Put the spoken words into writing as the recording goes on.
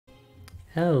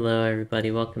Hello everybody,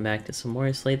 welcome back to some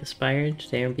more Slay the Spire.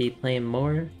 Today we'll be playing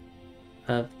more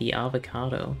of the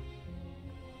Avacado.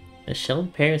 A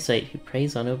shelled parasite who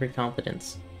preys on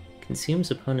overconfidence.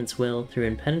 Consumes opponent's will through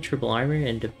impenetrable armor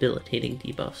and debilitating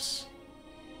debuffs.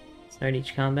 Start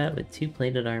each combat with 2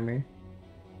 plated armor.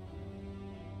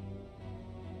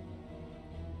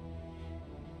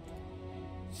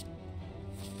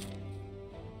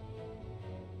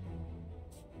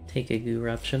 Take a goo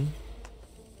eruption.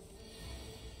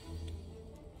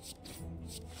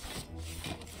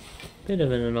 Bit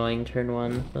of an annoying turn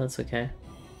 1, but that's okay.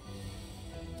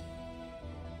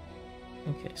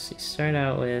 Okay, so you start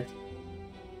out with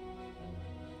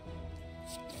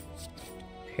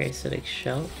Parasitic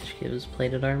Shell, which gives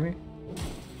plated armor.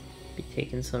 Be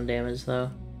taking some damage though.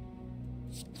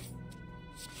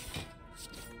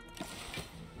 A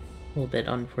little bit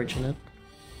unfortunate.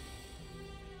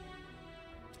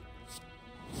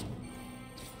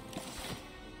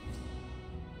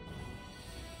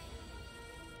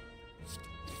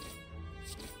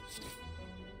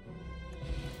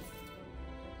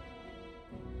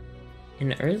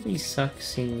 An early suck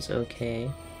seems okay.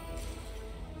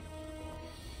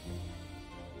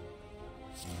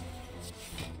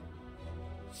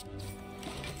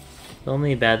 The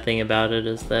only bad thing about it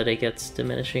is that it gets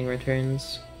diminishing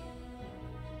returns.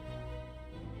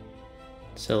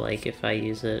 So like if I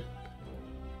use it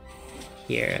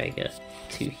here, I get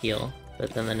 2 heal,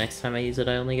 but then the next time I use it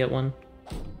I only get 1.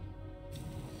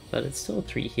 But it's still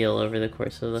 3 heal over the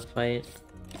course of the fight.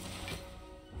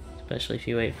 Especially if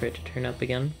you wait for it to turn up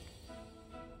again.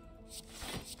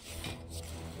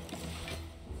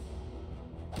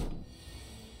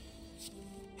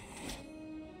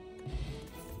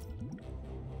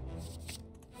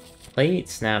 Plate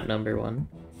snap number 1.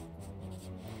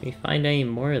 If we find any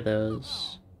more of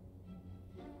those.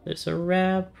 There's a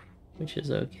wrap, which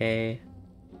is okay.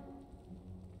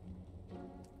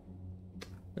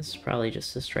 This is probably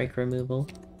just a strike removal.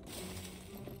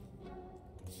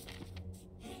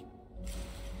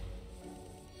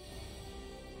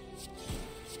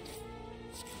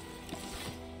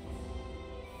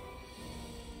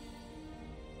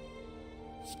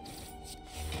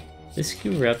 This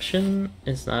eruption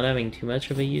is not having too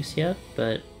much of a use yet,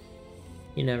 but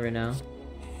you never know.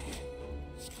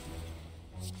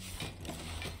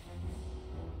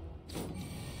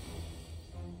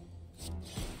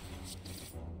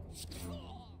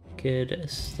 Good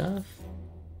stuff.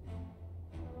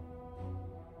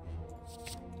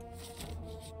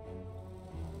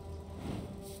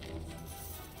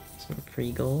 Some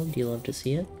free gold, you love to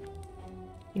see it.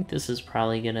 I think this is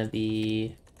probably gonna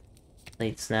be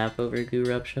Late Snap over Goo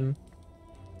Eruption.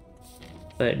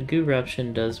 But Goo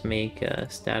Eruption does make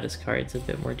status cards a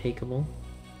bit more takeable.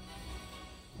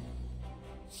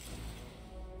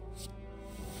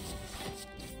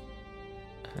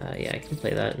 Yeah, I can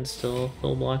play that and still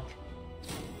full block.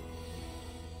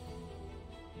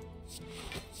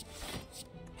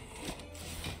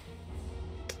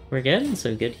 We're getting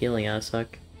some good healing out of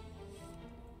Suck.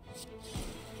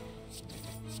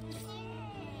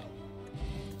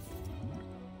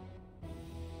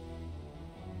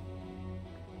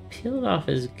 Peeled off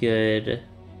is good.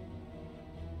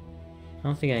 I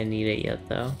don't think I need it yet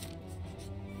though.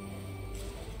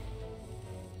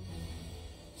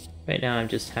 Right now I'm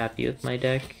just happy with my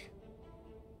deck.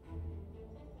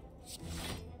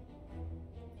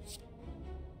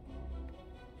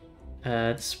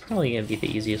 This is probably gonna be the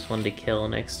easiest one to kill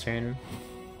next turn.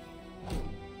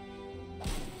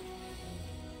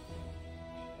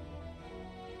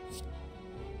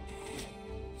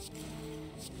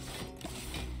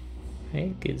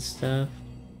 Alright, good stuff.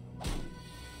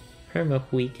 Perma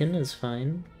Weaken is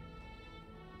fine.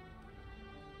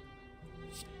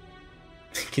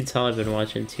 You can tell I've been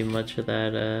watching too much of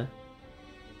that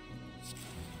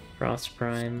Frost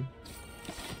Prime.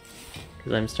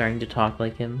 Because I'm starting to talk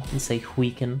like him and say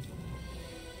Weaken.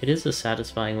 It is a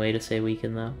satisfying way to say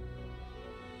Weaken though.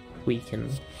 Weaken.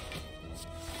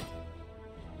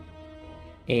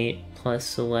 8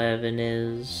 plus 11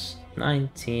 is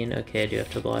 19. Okay, I do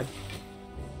have to block.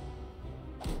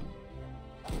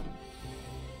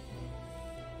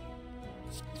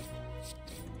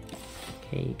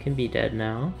 Okay, you can be dead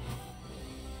now.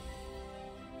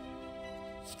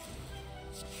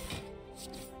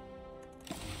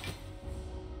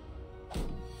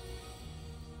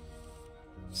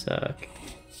 Suck.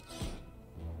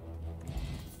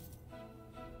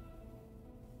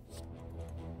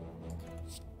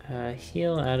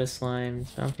 Heal out of slimes.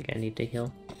 I don't think I need to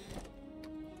heal.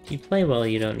 If you play well,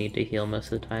 you don't need to heal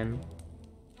most of the time.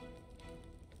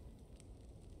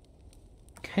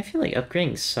 I feel like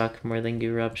upgrading suck more than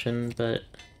Eruption, but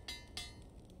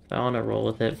if I want to roll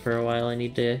with it for a while, I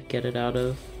need to get it out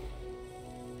of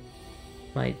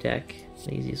my deck.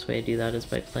 The easiest way to do that is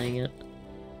by playing it.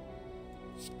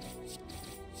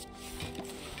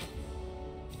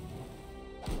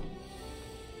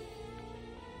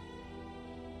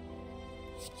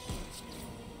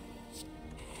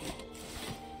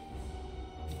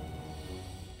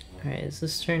 Alright, is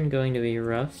this turn going to be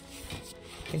rough?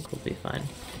 I think we'll be fine.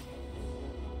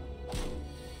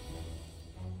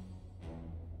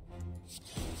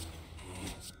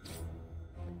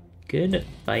 Good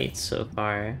fight so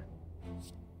far.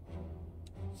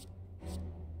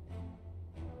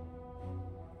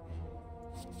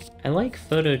 I like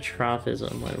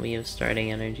phototropism when we have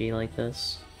starting energy like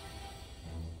this.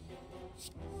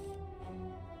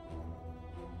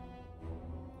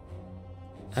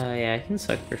 Yeah, I can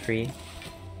suck for free.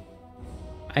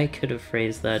 I could have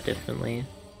phrased that differently.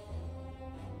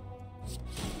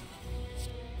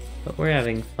 But we're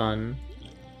having fun.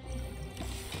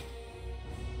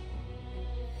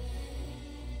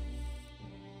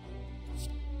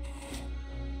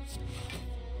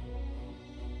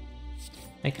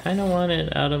 I kinda want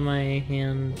it out of my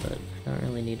hand, but I don't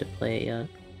really need to play it yet.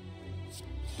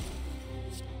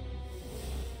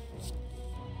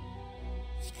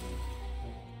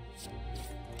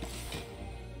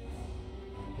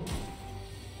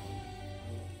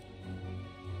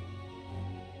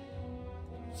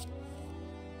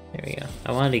 There we go.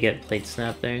 I wanted to get Plate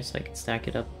Snap there so I could stack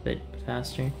it up a bit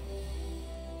faster.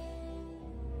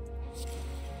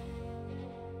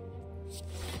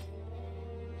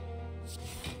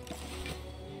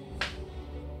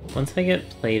 Once I get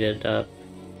plated up,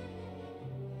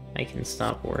 I can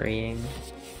stop worrying.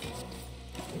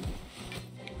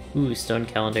 Ooh, Stone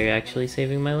Calendar actually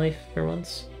saving my life for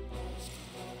once.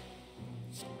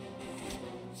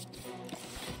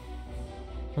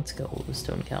 Let's go,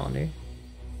 Stone Calendar.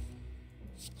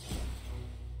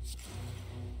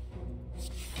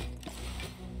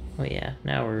 Oh yeah,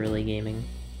 now we're really gaming.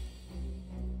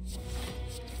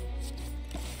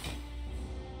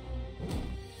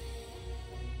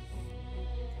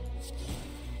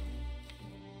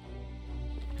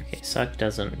 Okay, Suck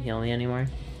doesn't heal me anymore.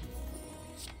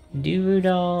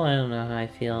 Doodle, I don't know how I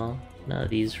feel. None of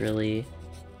these really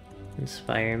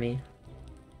inspire me.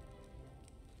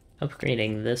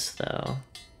 Upgrading this though.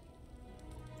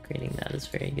 Upgrading that is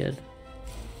very good.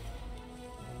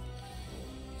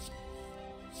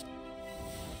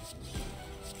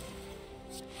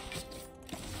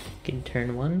 Good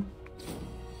turn one.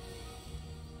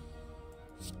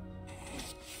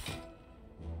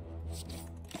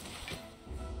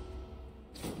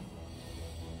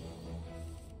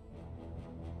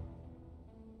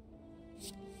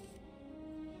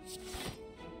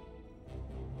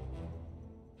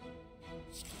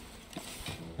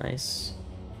 Nice.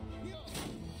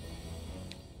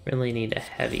 Really need a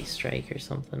heavy strike or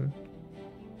something.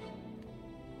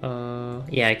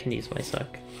 Yeah, I can use my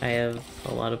Suck. I have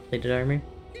a lot of plated armor.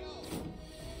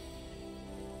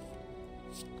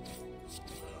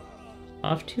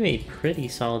 Off to a pretty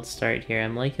solid start here.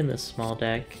 I'm liking this small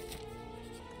deck.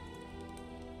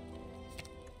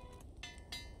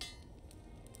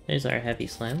 There's our heavy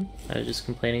slam. I was just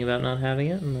complaining about not having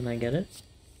it, and then I get it.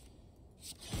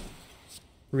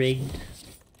 Rigged.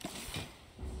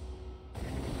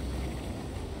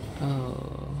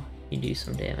 Oh, you do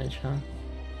some damage, huh?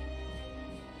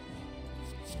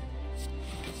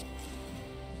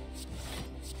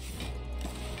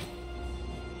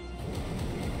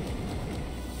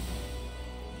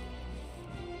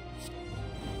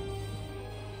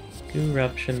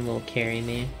 Eruption will carry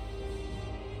me.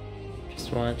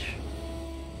 Just watch.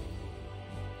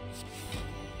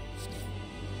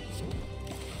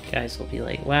 Guys will be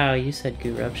like, wow, you said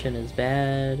Eruption is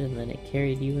bad, and then it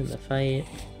carried you in the fight.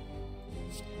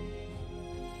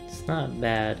 It's not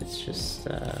bad, it's just,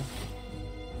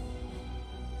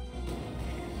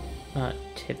 not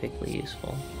typically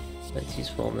useful. But it's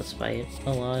useful in this fight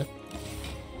a lot.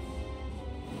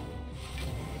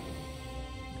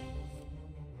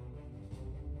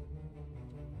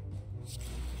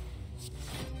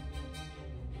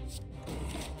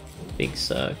 Big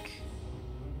Suck.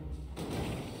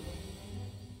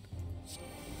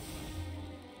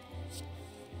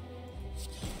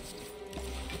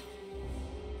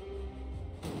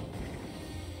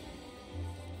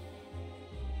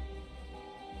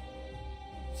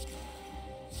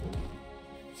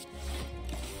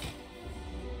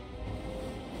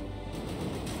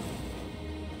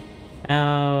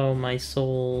 Ow, my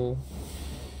soul.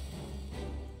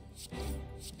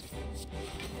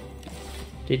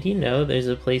 Did you know there's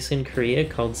a place in Korea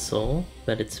called Seoul,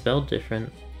 but it's spelled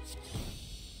different?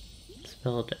 It's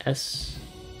spelled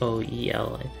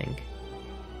S-O-E-L, I think.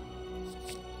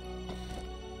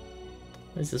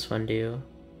 What does this one do?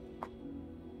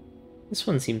 This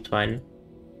one seems fine.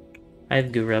 I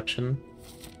have Guruption.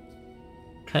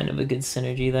 Kind of a good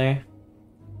synergy there.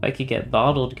 If I could get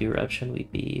bottled Guruption,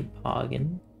 we'd be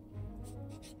poggin'.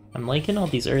 I'm liking all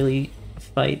these early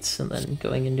fights and then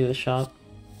going into a shop.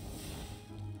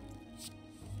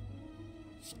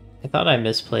 I thought I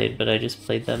misplayed, but I just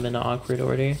played them in an awkward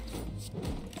order.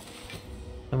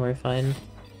 And we're fine.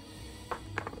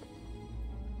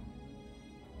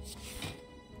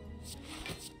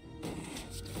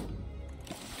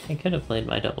 I could have played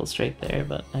my double strike there,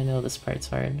 but I know this part's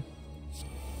hard.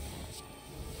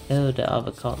 Oh, the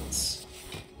avocados.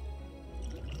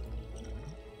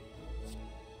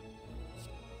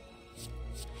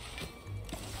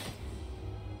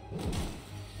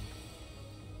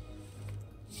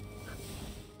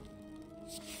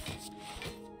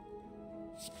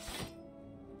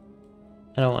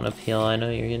 I don't want to peel, I know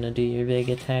you're gonna do your big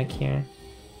attack here.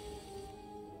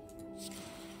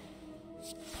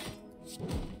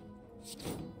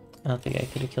 I don't think I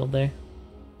could have killed there.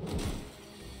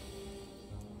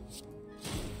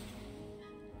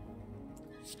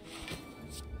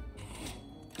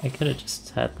 I could have just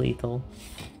had lethal.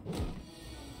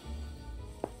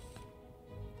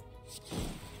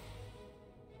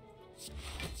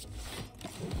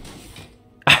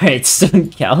 Alright, Stone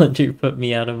Calendar put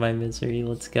me out of my misery,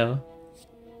 let's go.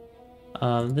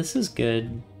 This is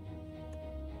good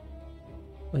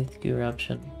with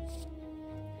Guruption.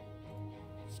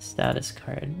 Status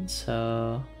card,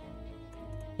 so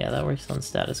yeah, that works on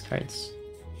status cards.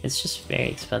 It's just very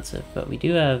expensive, but we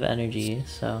do have energy,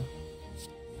 so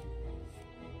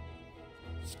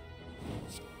this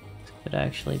could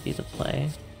actually be the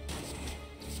play.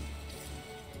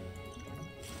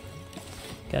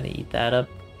 Gotta eat that up.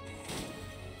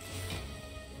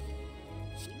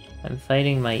 I'm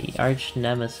fighting my arch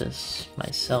nemesis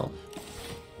myself.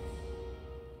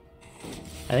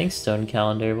 I think Stone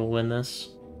Calendar will win this.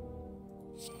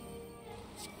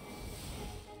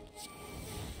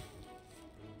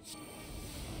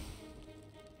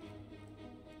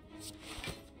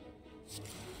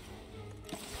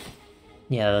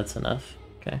 Yeah, that's enough.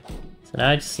 Okay. So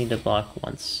now I just need to block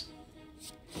once.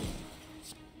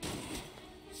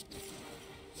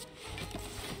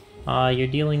 You're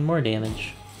dealing more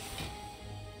damage.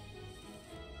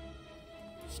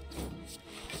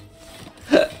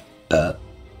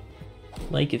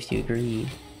 Like if you agree.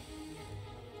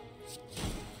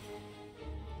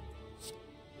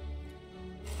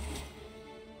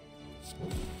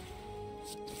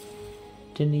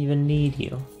 Didn't even need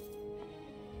you.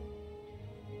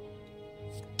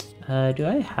 Do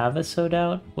I have a soda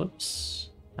out? Whoops.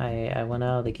 I went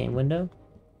out of the game window.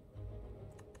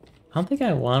 I don't think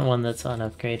I want one that's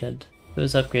unupgraded. If it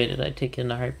was upgraded, I'd take it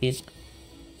in a heartbeat.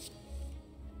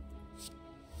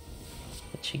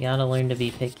 But you gotta learn to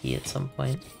be picky at some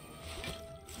point.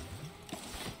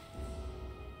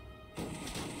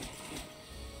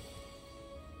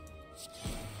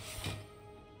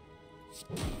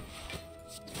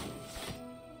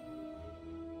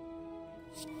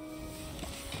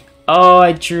 Oh,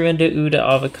 I drew into Uda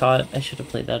Avacado. I should have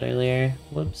played that earlier.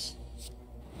 Whoops.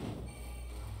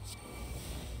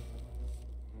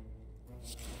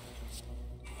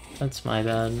 That's my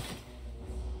bad.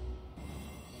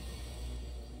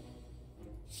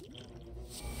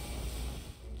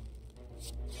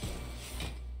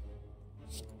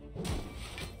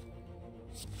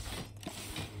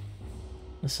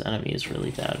 This enemy is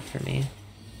really bad for me.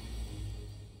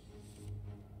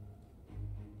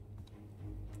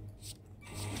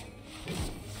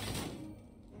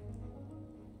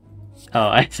 Oh,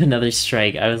 I have another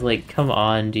strike. I was like, come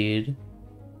on, dude.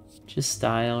 Just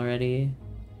die already.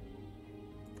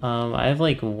 I have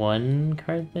like one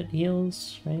card that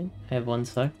heals, right? I have one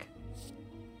suck.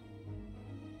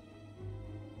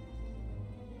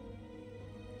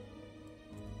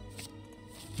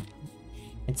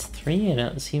 It's 3 and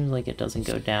it seems like it doesn't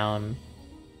go down.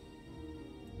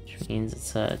 Which means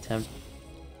it's a attempt.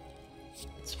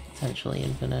 It's potentially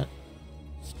infinite.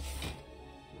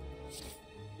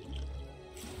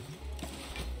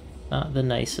 Not the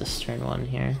nicest turn 1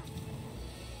 here.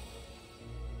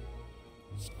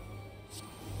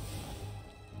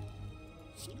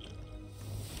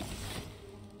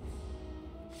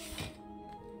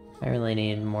 I really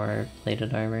need more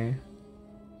plated armor.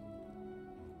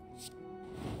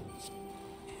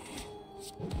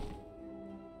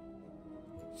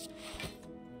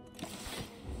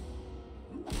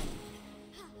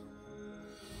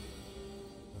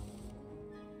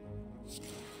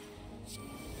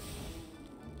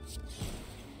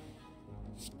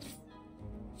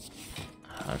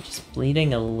 Just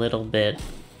bleeding a little bit.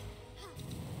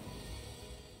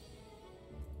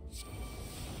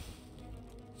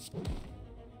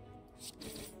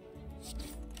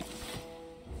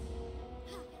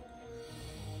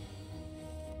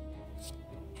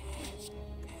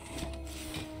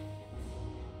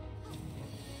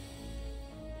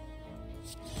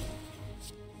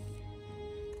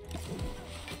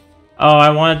 Oh,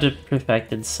 I wanted to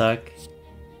perfected suck.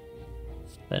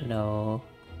 But no.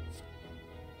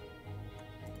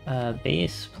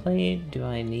 Base plate, do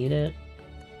I need it?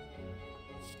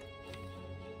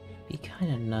 Be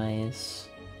kinda nice.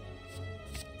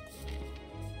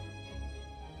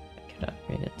 I could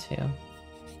upgrade it too.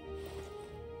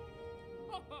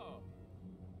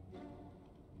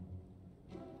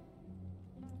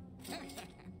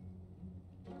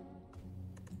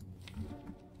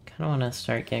 Kinda wanna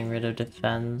start getting rid of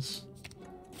defense.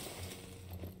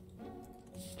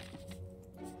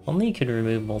 Only you could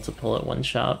remove multiple at one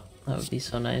shot. That would be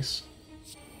so nice.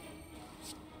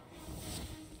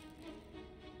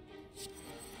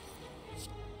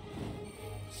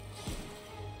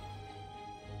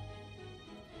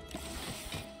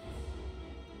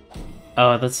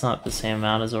 Oh, that's not the same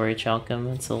amount as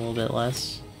Orichalcum. It's a little bit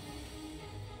less.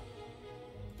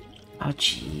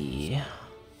 Ouchie.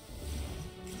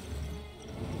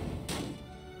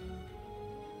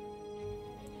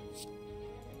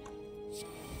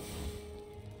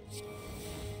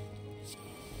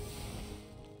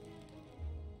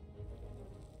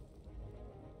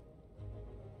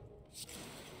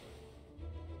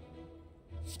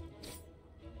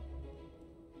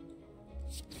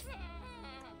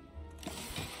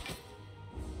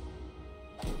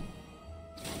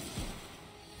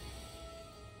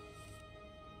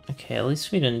 Okay, at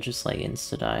least we didn't just like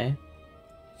insta-die.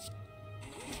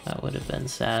 That would have been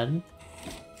sad.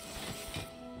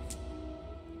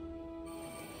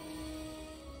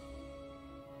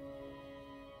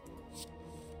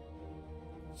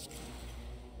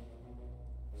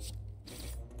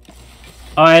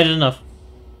 Oh, I had enough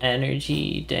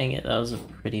energy. Dang it, that was a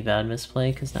pretty bad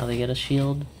misplay because now they get a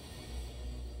shield.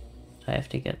 I have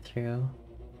to get through.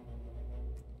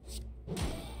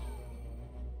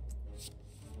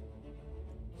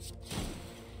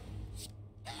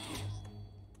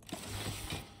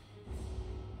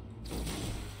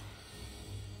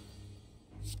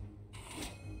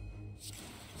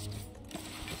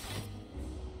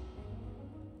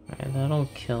 Alright, that'll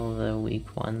kill the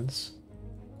weak ones.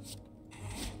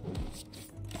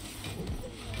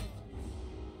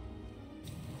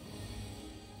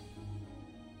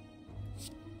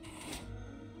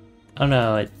 Oh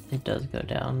no, it does go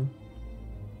down.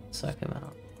 Suck him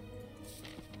out.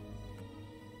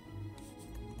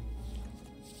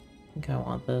 I think I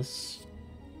want this.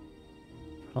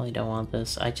 Probably don't want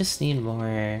this. I just need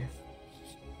more.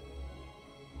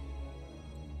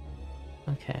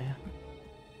 Okay.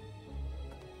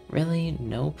 Really?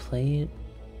 No plate?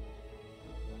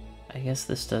 I guess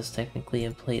this does technically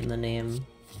have plate in the name.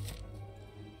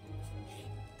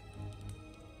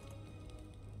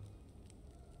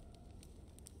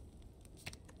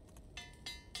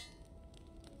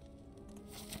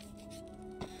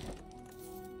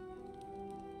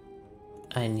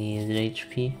 I need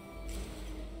HP.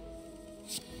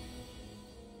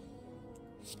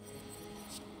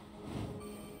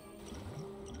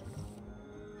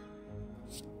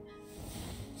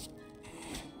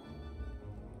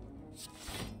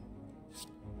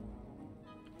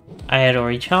 I had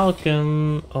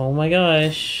Orichalcum. Oh my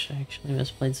gosh. I actually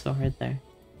misplayed so hard there.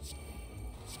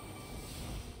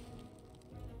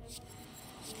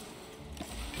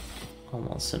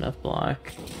 Almost enough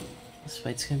block. This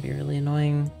fight's gonna be really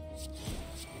annoying.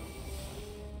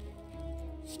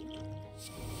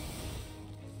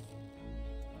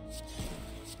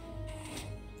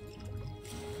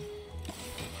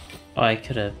 Oh, I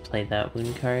could have played that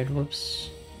wound card. Whoops.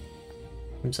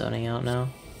 I'm zoning out now.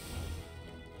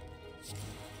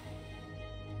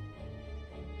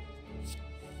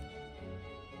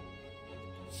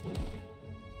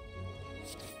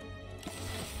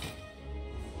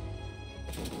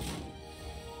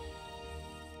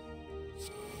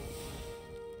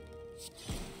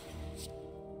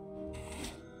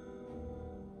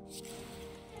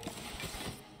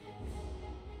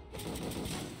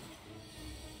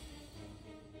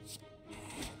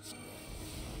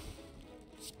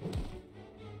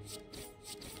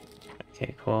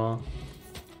 Okay, cool.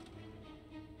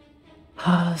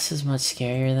 Ah, this is much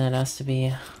scarier than it has to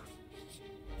be.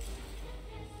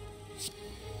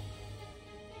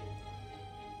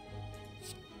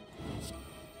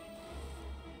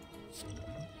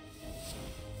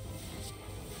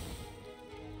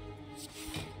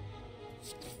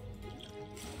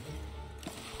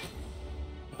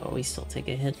 Oh, we still take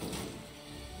a hit.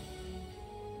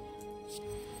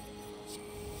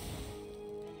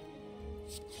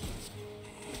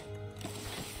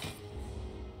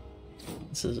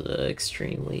 This is an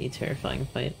extremely terrifying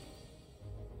fight.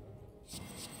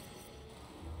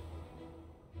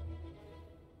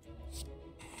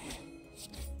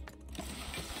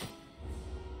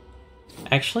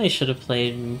 Actually, I should have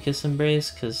played Mucus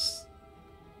Embrace, because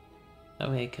that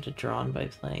way I could have drawn by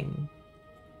playing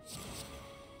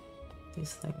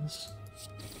these things.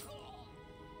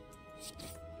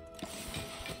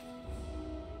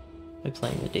 By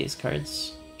playing the Daze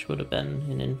cards, which would have been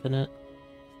an infinite.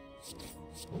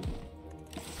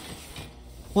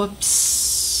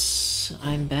 Whoops!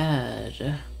 I'm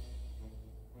bad.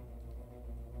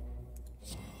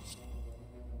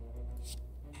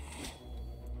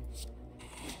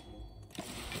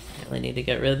 I need to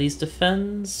get rid of these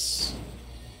defends.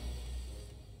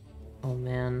 Oh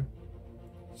man.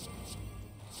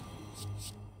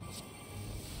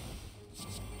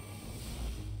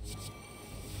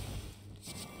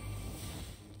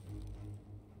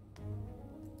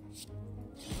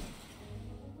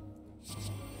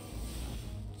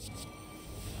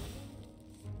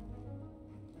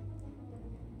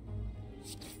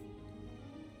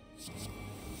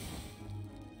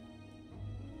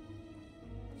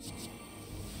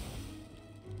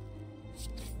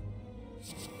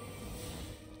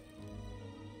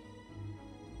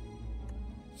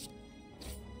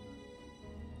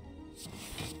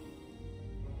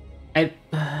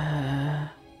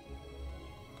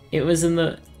 It was in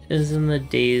the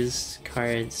dazed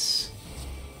cards.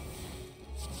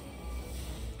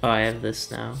 Oh, I have this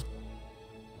now.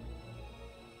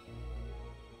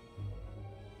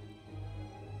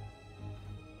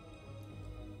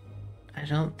 I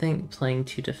don't think playing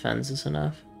 2 defense is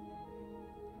enough.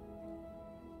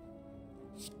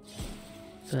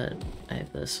 But I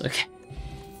have this, okay.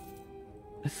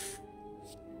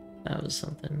 That was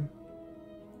something.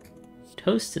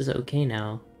 Toast is okay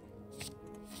now.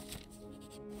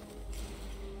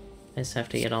 I just have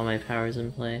to get all my powers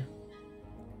in play.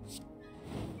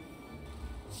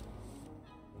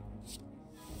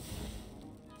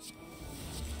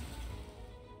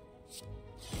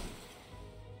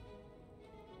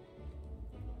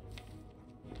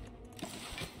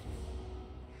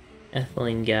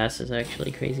 Ethylene gas is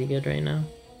actually crazy good right now.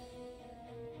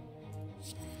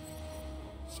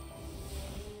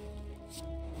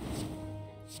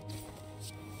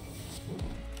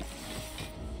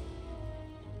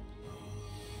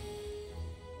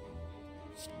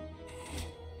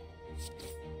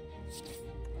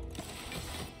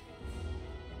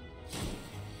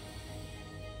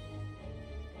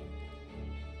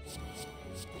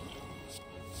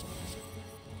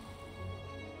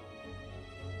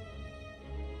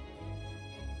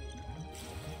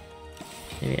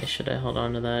 Maybe I should have held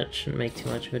on to that. It shouldn't make too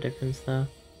much of a difference though.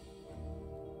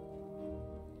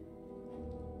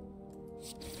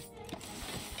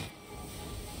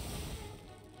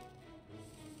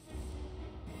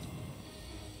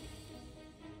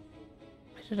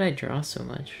 Why did I draw so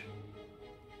much?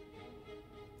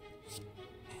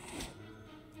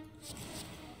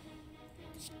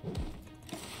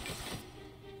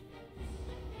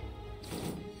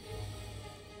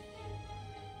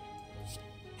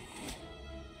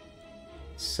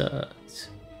 Sucked.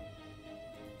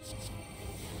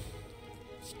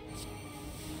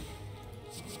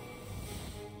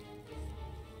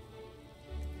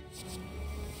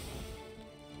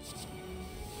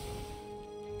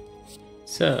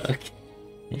 Suck.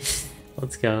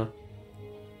 Let's go.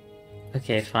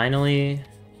 Okay, finally.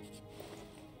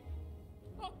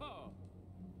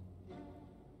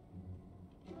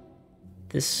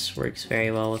 This works very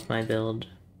well with my build.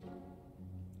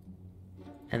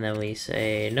 And then we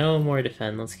say, no more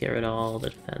defend, let's get rid of all the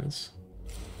defense.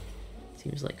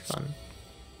 Seems like fun.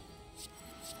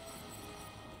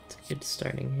 It's a good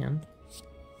starting hand.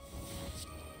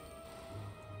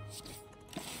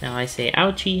 Now I say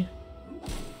ouchie,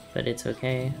 but it's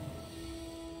okay.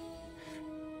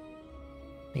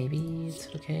 Maybe it's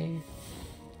okay.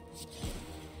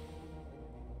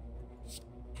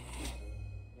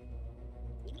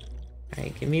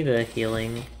 Alright, give me the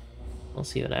healing. We'll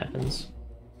see what happens.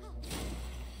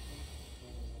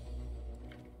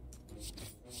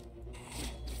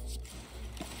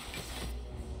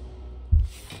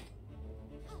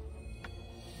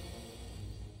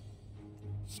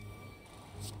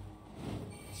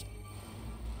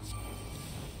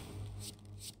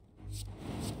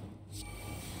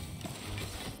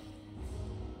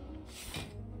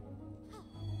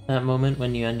 That moment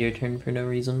when you end your turn for no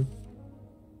reason.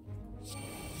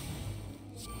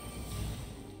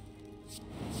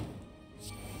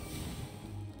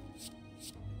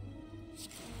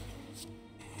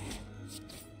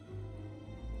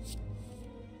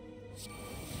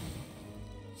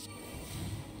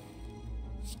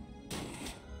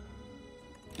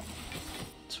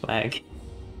 Swag.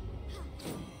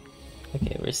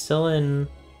 Okay, we're still in...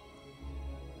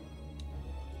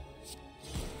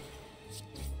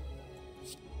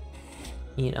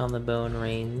 Eat on the bone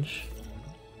range.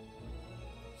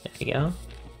 There we go.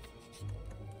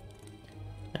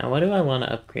 Now what do I want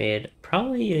to upgrade?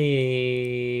 Probably...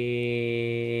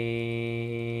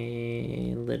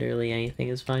 literally anything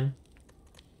is fine.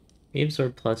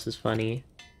 Reabsorb Plus is funny.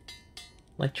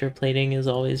 Electroplating is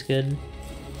always good.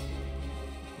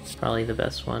 It's probably the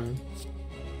best one.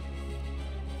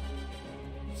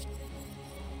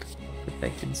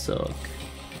 Perfected Silk.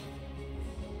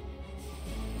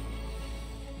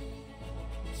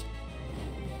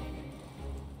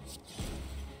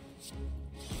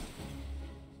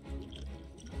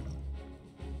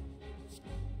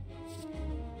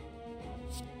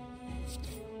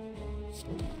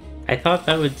 I thought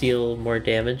that would deal more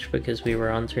damage because we were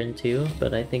on turn 2,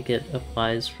 but I think it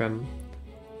applies from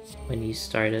when you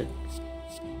start it.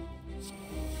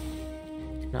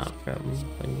 Not from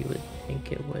when you would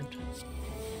think it would.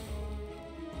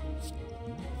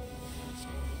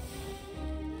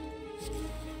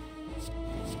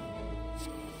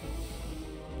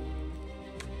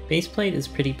 Baseplate is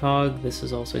pretty pog, this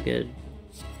is also good.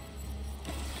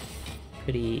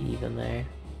 Pretty even there.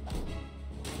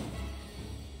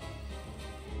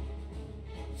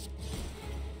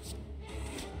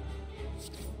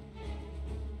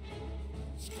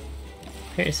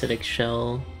 Parasitic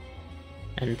Shell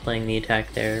and playing the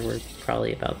attack there were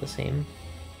probably about the same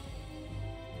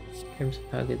in terms of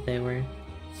how good they were.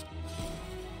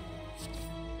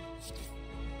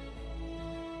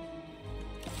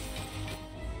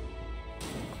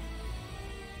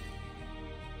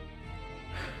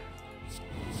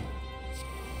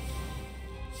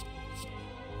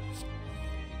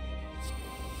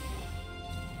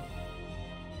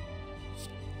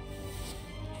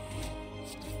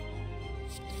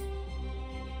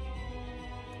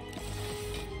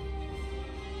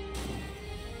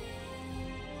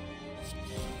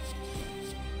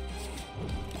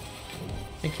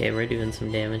 Okay, we're doing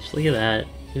some damage. Look at that.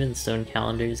 Even Stone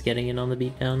Calendar is getting in on the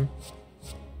beatdown.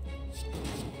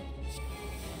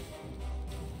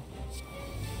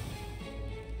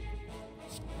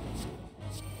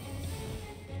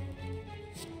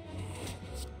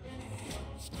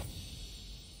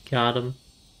 Got him.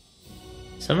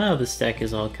 Somehow this deck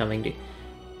is all coming to...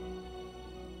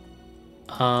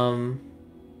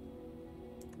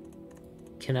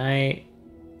 Can I...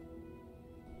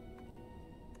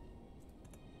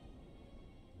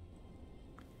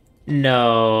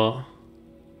 No.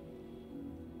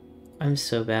 I'm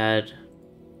so bad.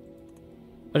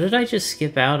 What did I just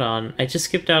skip out on? I just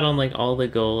skipped out on like all the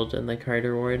gold and the card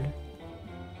reward.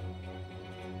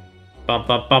 Bum,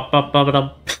 bum, bum, bum, bum,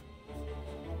 bum.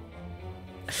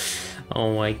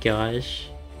 Oh my gosh.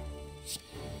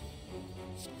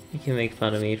 You can make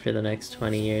fun of me for the next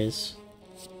 20 years.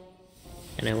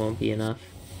 And it won't be enough.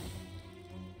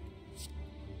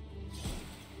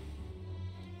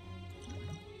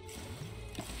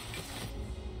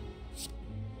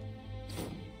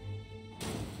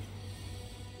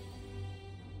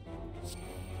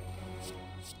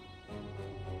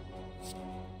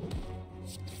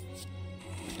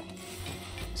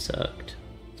 Sucked.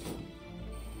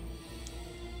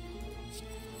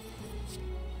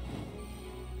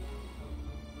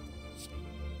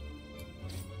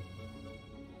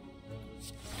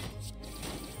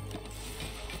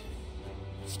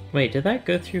 Wait, did that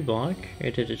go through block? Or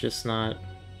did it just not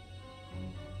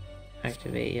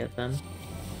activate yet then?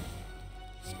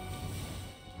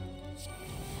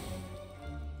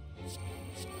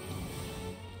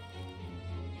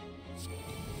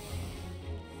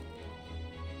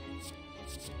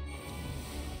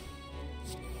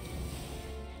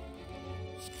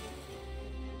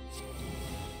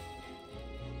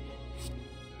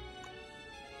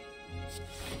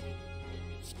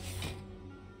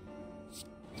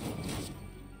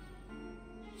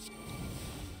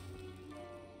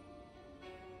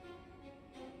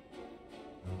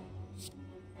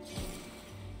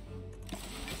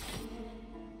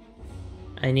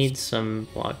 I need some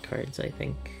block cards, I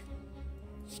think.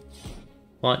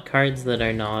 Block cards that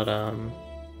are not,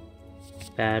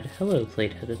 bad. Hello,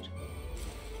 plate-headed.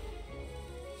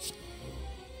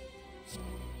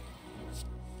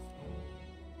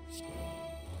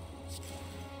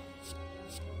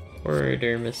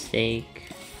 Order mistake.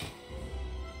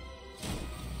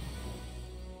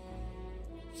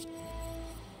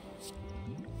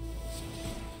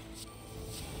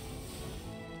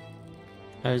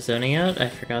 I was zoning out? I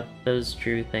forgot those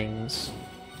drew things.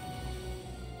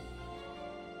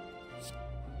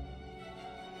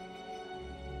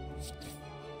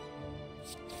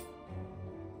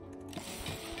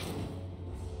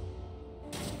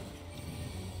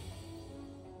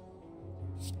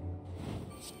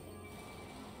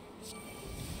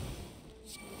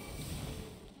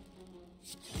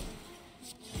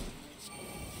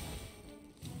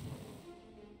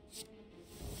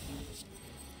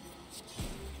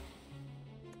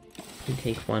 You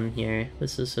take one here.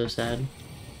 This is so sad.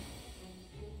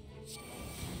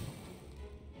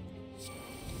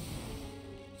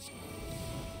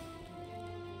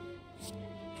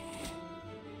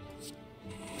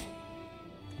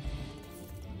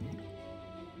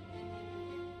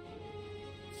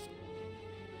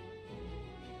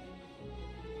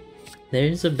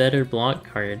 There's a better block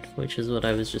card, which is what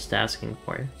I was just asking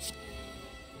for.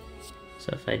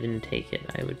 So if I didn't take it,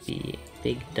 I would be a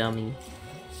big dummy.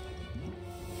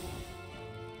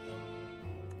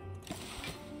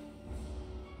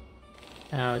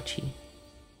 Ouchie.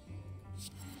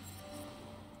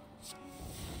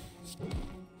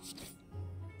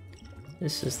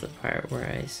 This is the part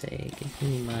where I say, give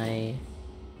me my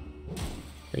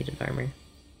plated armor.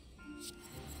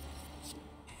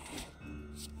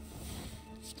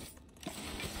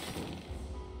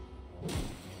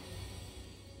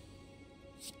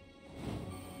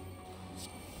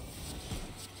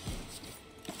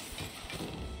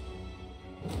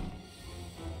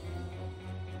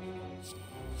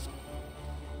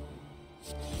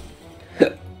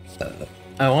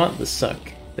 I want the suck,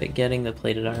 but getting the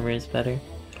plated armor is better.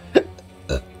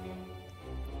 That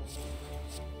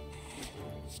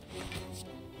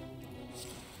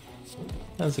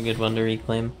was a good one to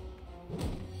reclaim.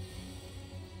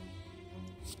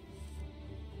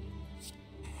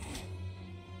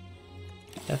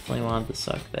 Definitely want the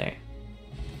suck there.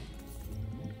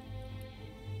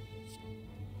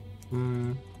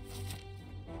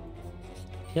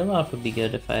 Heal off would be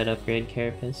good if I had upgrade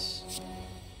Carapace.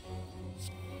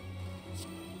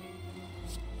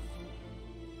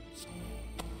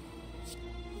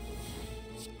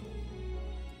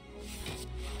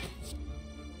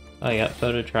 Oh, I got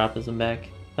Phototropism back.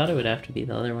 Thought it would have to be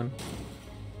the other one.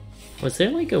 Was there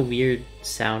like a weird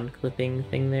sound clipping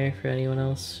thing there for anyone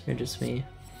else, or just me?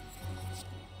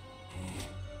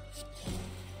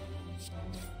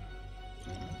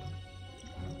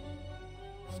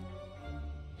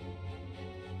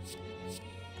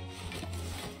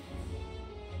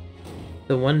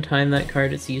 The one time that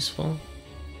card is useful.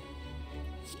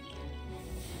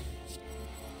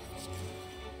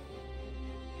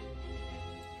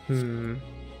 I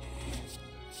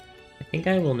think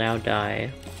I will now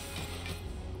die.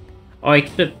 Oh, I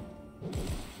could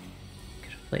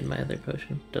have played my other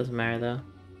potion. Doesn't matter though.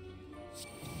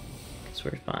 Because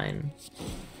we're fine.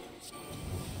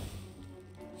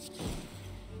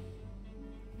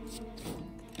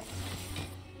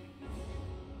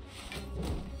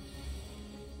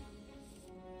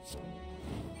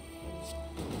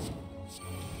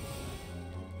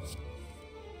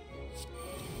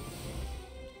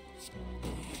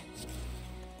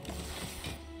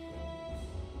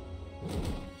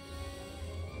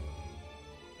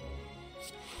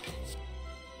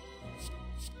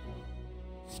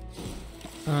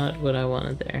 Not what I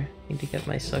wanted there. Need to get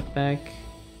my suck back.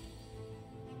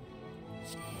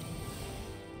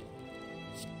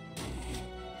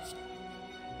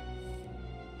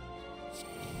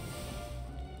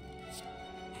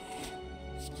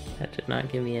 That did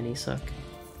not give me any suck.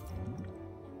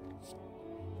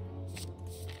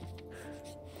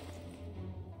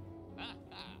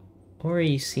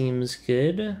 Ori seems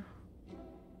good.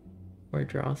 Or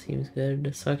draw seems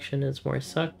good. Suction is more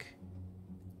suck.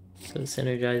 So it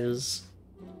synergizes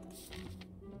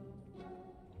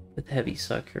with heavy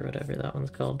suck or whatever that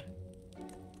one's called.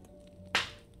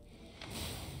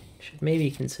 Should maybe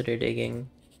consider digging.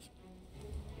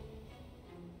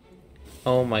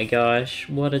 Oh my gosh,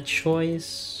 what a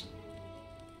choice.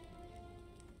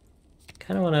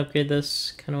 Kinda wanna upgrade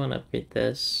this, kinda wanna upgrade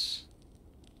this.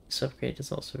 This upgrade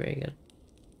is also very good.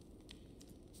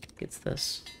 Gets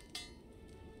this.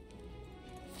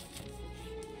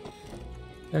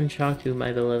 Nunchaku,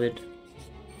 my beloved.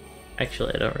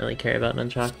 Actually, I don't really care about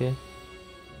Nunchaku.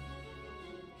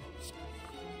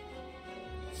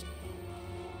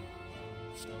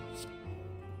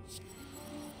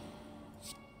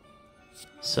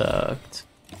 Sucked.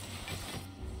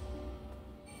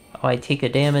 Oh, I take a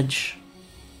damage.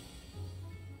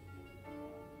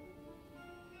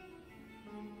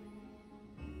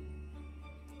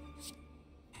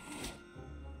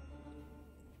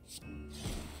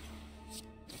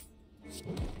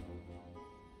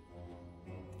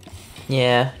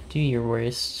 Yeah, do your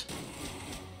worst.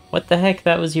 What the heck?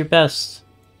 That was your best.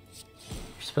 You're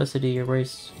supposed to do your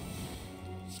worst.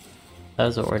 That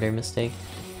was an order mistake.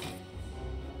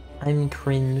 I'm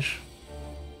cringe.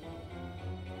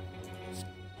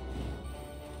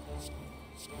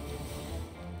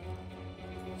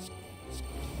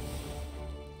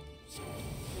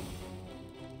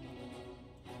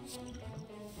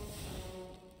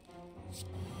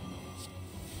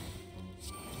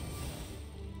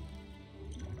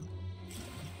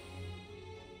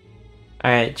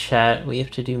 Alright, chat, we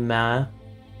have to do math.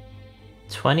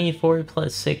 24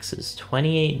 plus 6 is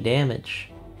 28 damage.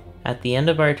 At the end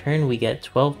of our turn, we get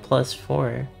 12 plus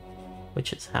 4,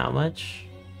 which is how much?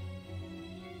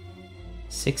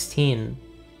 16.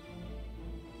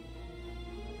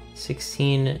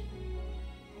 16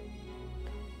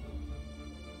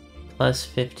 plus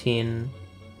 15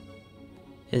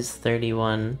 is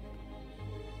 31.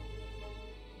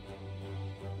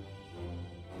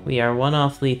 We are one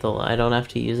off lethal. I don't have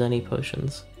to use any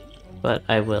potions, but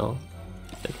I will,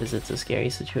 because it's a scary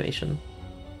situation.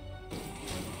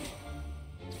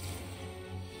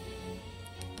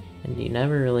 And you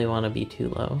never really want to be too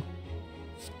low.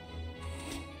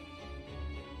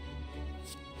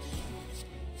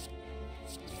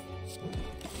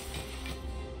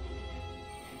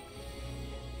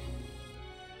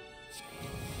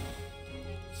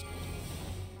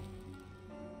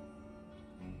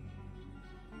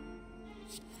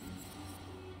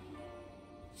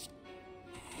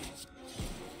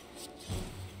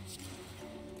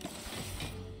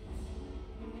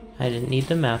 I didn't need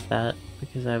to map that,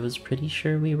 because I was pretty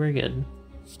sure we were good.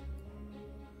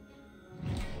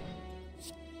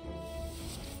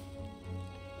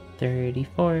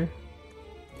 $34.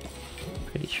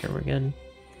 Pretty sure we're good.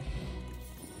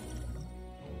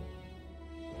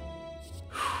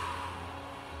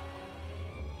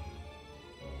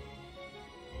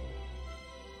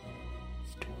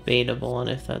 Debatable on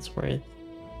if that's worth.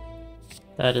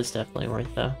 That is definitely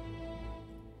worth though.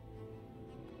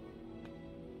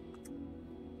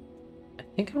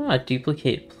 I think I want to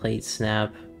duplicate plate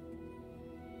snap.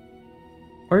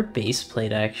 Or base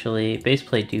plate actually. Base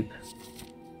plate dupe.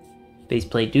 Base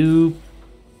plate dupe.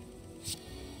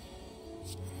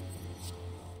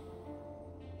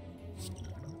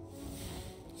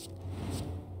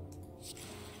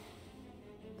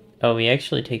 Oh, we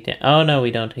actually take damage. Oh no,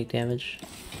 we don't take damage.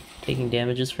 Taking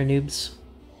damage is for noobs.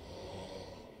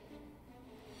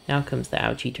 Now comes the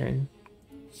ouchie turn.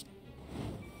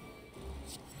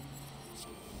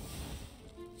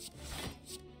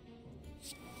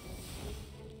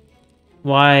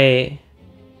 Why?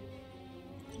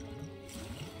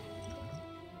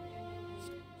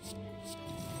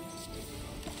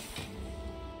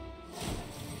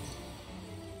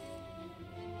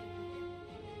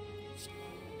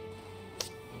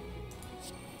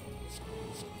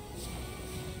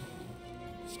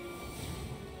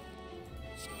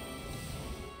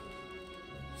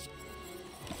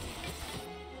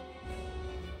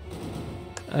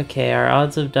 Okay, our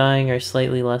odds of dying are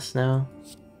slightly less now.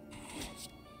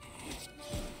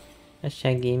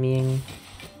 Hashtag gaming.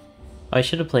 Oh, I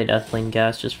should have played Ethling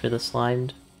Gas just for the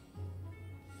slimed.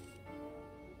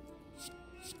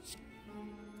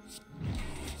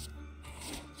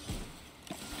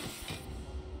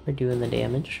 We're doing the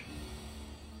damage.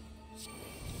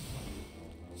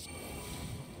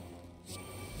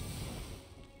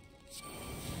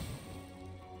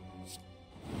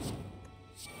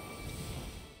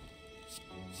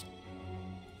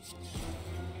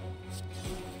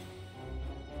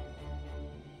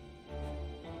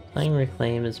 Playing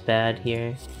Reclaim is bad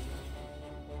here.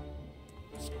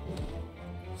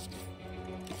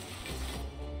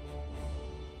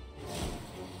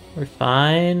 We're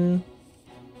fine.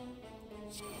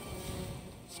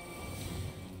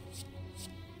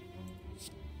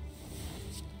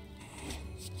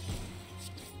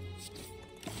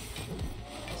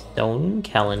 Stone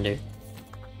Calendar.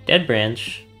 Dead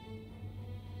Branch.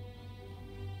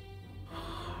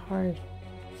 Hard.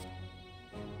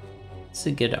 It's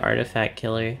a good artifact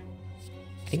killer.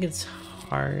 I think it's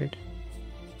hard.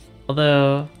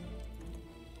 Although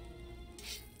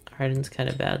Harden's kind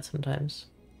of bad sometimes.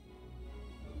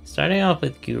 Starting off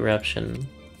with Guruption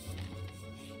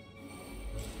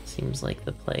seems like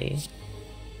the play.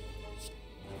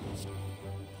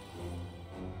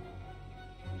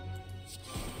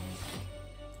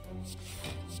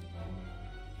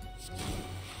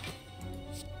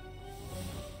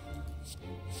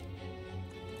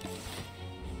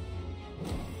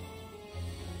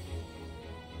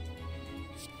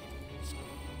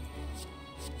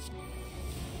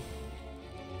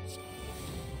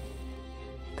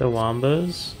 The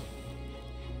Wombos.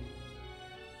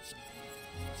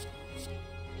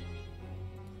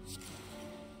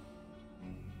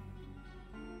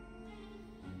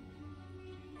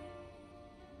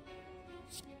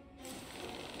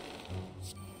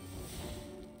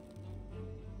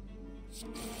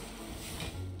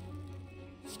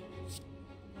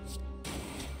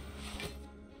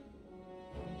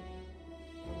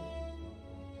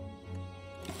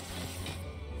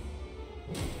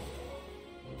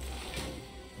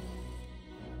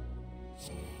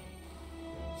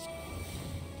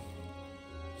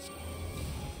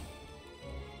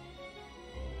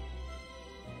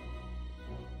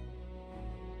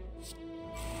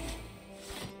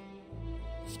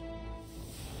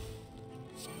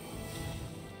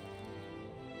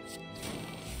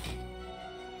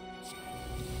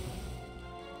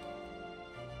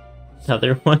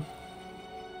 Another one.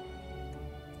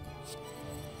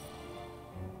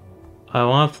 I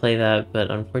want to play that,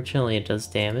 but unfortunately it does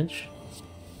damage.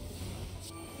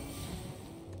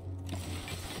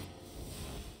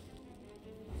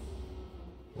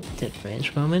 Dead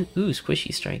branch moment. Ooh,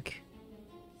 squishy strike.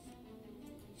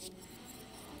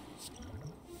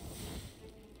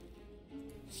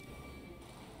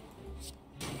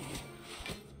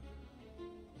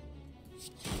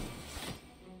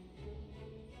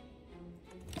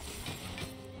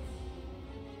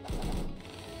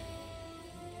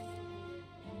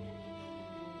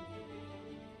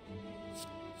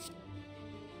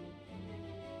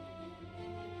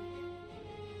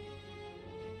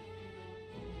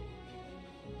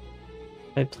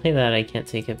 If I play that, I can't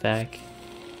take it back.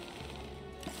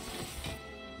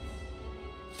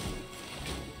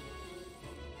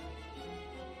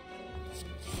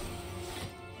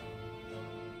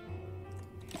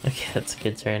 Okay, that's a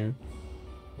good turn.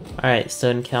 Alright,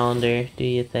 Stone Calendar, do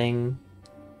your thing.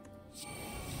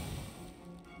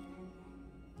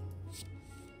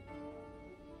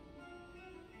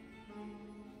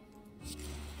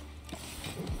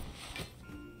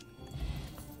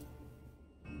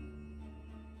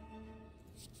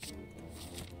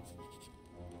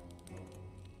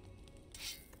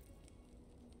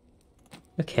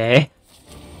 Okay,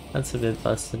 that's a bit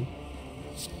busted.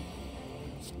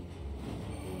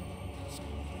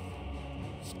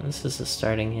 This is a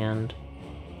starting hand.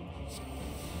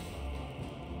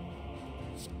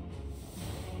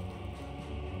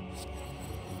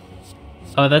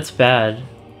 Oh, that's bad.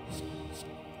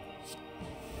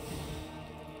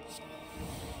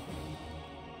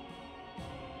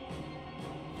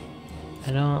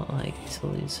 I don't like to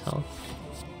lose health.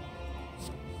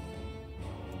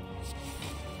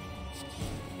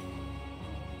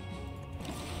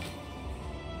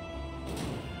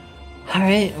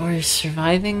 Alright, we're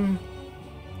surviving.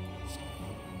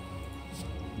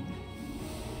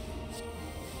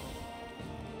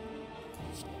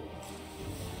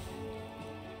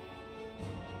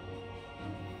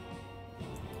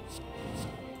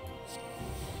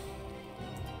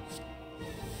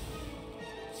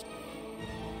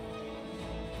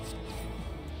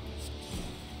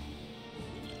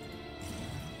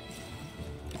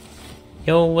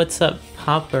 Yo, what's up,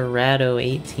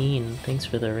 Paparado18? Thanks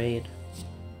for the raid.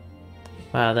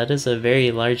 Wow, that is a very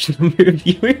large number of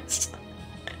viewers.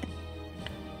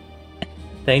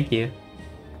 Thank you.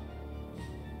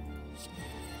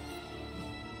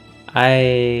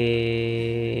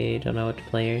 I don't know what to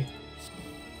play here.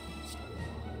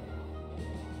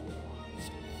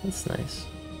 That's nice.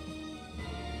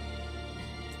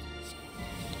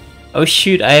 Oh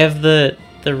shoot, I have the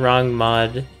wrong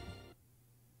mod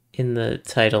in the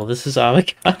title. This is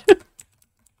Avacado.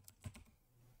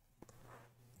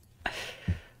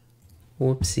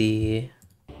 Whoopsie.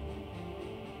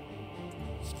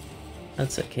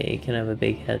 That's okay, you can have a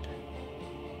big head.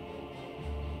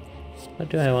 What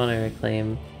do I want to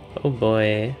reclaim? Oh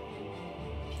boy.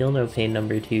 Feel No Pain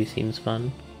number 2 seems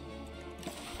fun.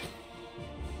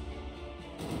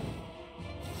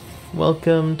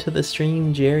 Welcome to the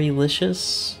stream,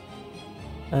 Jerrylicious.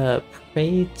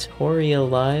 Praetoria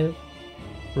Live,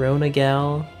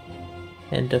 Ronagal,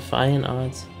 and Defiant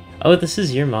Odds. Oh, this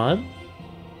is your mod?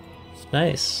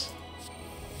 Nice.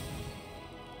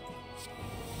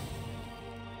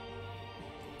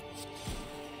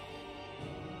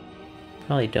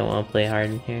 Probably don't want to play hard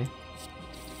in here.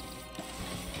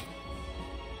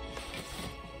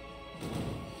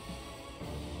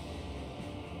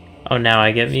 Oh, now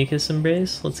I get Mucus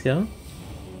Embrace? Let's go.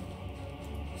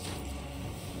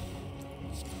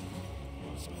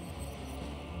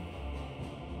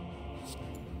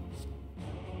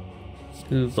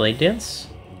 Ooh, Blade Dance?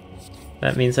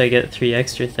 That means I get 3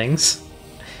 extra things.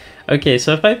 Okay,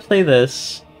 so if I play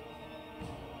this...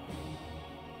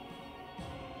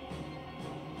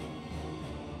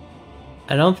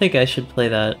 I don't think I should play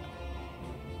that.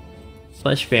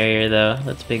 Flesh Barrier though,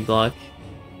 that's big block.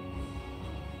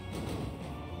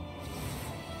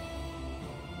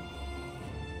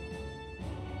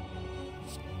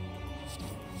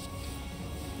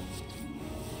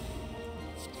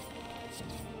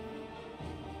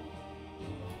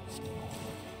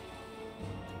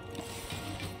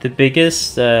 The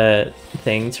biggest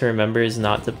thing to remember is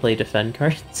not to play defend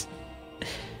cards.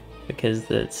 Because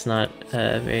that's not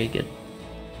very good.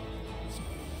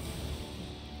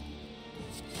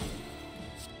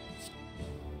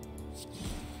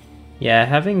 Yeah,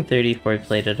 having 34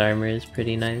 plated armor is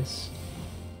pretty nice.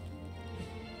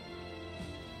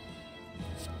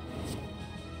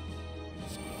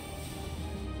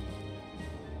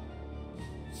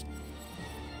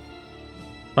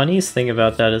 Funniest thing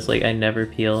about that is, like, I never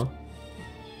peel.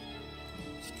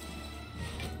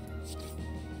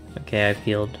 Okay, I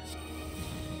peeled.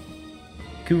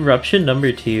 Corruption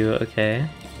number 2, okay.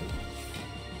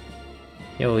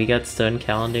 Yo, we got Stone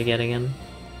Calendar getting in.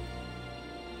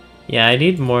 Yeah, I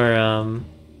need more, I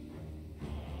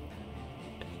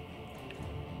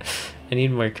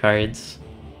need more cards.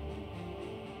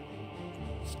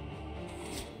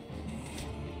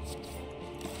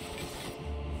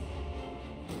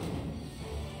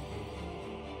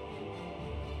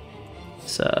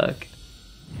 Suck.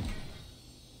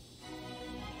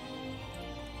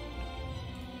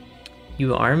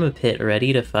 You arm a pit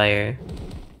ready to fire.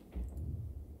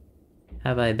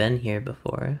 Have I been here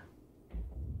before?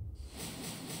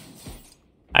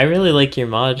 I really like your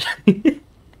mod.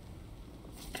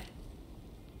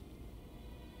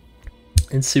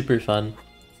 It's super fun.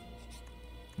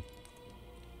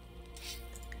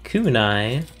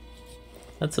 Kunai.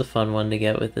 That's a fun one to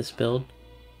get with this build.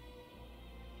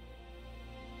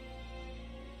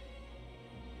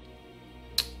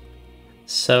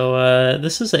 So,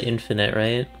 this is an infinite,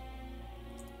 right?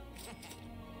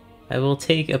 I will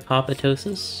take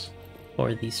Apoptosis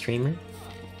for the streamer.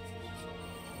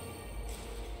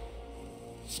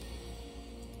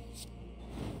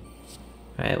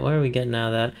 Alright, what are we getting out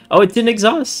of that? Oh, it didn't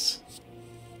exhaust!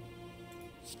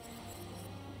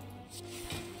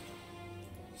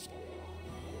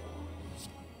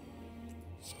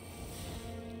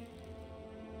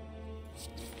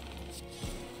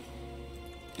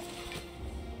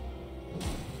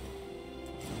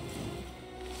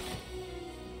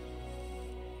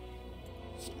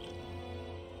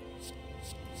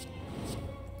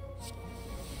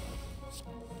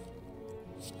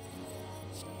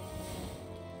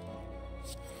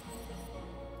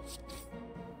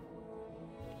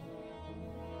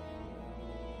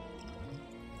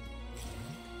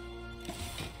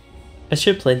 I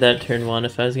should have played that turn 1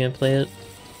 if I was gonna play it.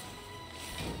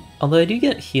 Although I do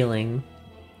get healing.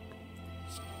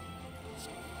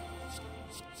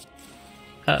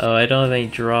 Uh-oh, I don't have any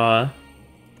draw.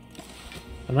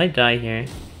 I might die here.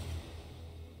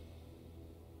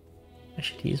 I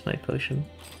should use my potion.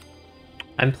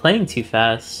 I'm playing too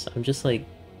fast. I'm just like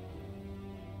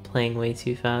playing way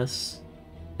too fast.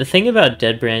 The thing about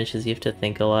Dead Branch is you have to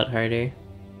think a lot harder.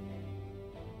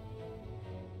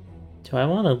 Do I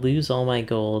want to lose all my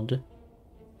gold?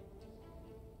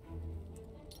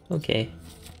 Okay.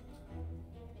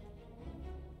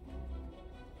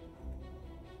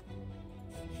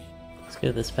 Let's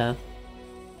go this path.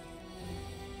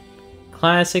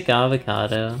 Classic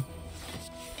Avacado.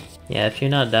 Yeah, if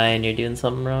you're not dying, you're doing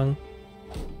something wrong.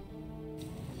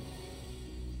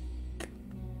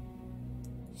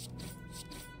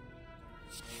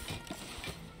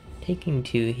 Taking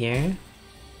 2 here.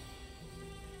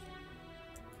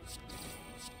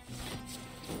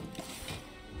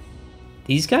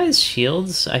 These guys'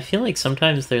 shields, I feel like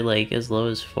sometimes they're like as low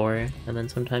as 4, and then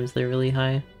sometimes they're really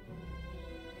high.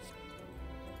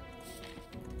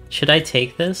 Should I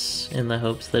take this in the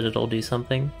hopes that it'll do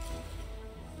something?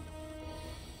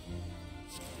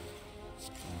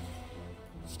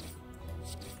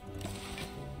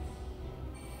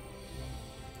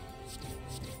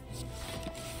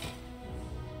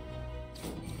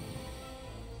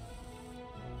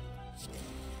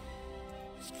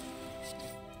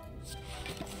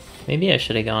 Maybe I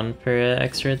should have gone for an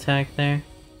extra attack there.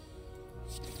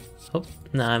 Oh,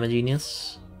 nah, I'm a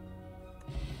genius.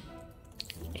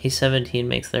 A17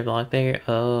 makes their block bigger.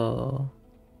 Oh.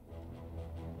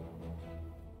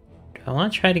 Do I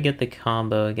want to try to get the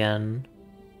combo again?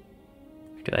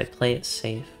 Or do I play it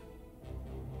safe?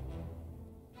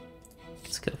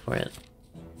 Let's go for it.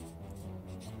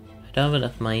 I don't have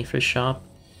enough money for shop.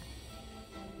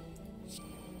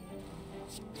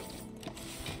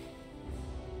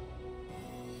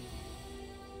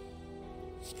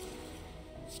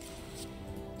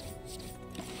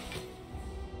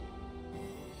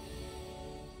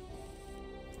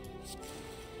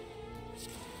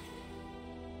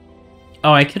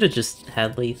 Oh, I could have just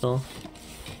had lethal.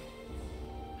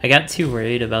 I got too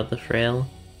worried about the frail.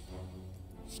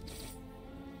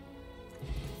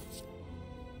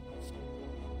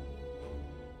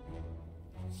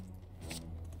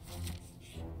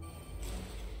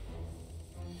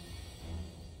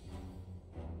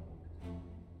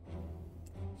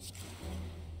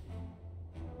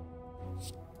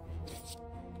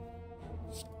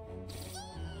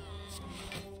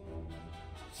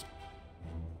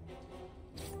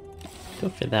 Go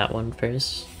for that one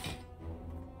first.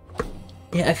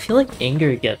 Yeah, I feel like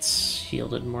Anger gets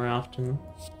shielded more often.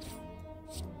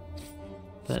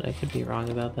 But I could be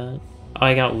wrong about that. Oh,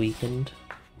 I got weakened.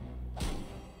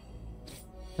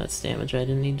 That's damage I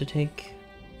didn't need to take.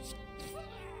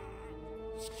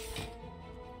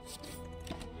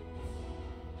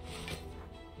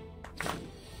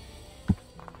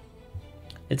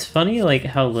 It's funny, like,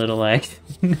 how little I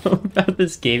know about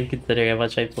this game considering how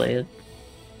much I play it.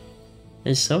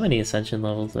 There's so many Ascension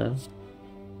levels, though.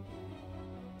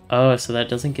 Oh, so that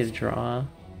doesn't give draw.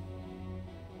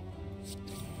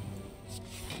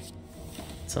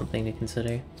 Something to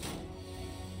consider.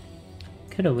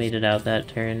 Could have waited out that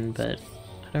turn, but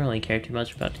I don't really care too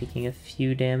much about taking a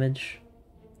few damage.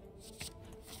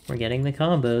 We're getting the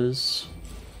combos.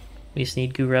 We just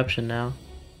need Guruption now.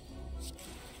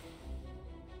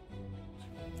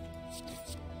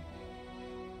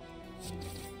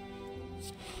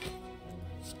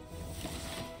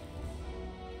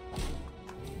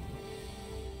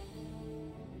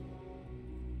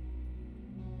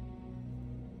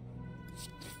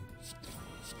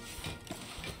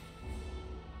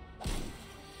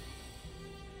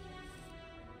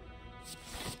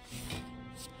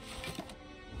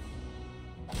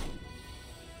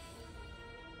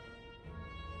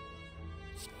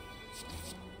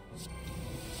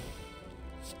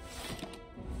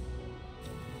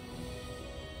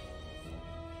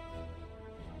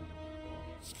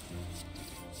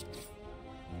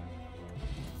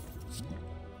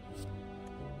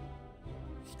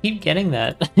 Keep getting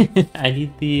that. I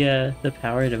need the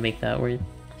power to make that work.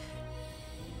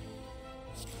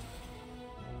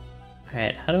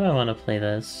 Alright, how do I want to play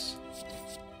this?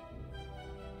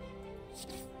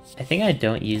 I think I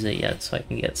don't use it yet, so I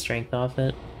can get strength off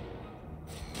it.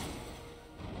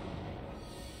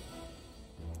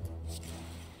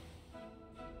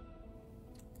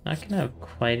 Not gonna have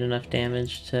quite enough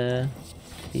damage to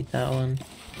beat that one.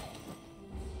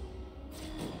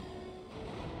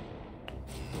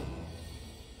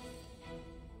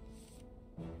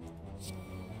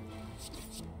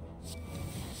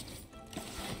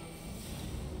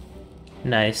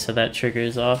 Nice, so that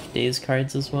triggers off Daze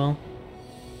cards as well.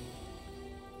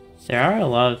 There are a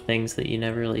lot of things that you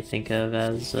never really think of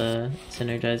as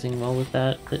synergizing well with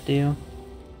that do.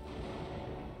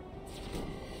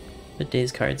 But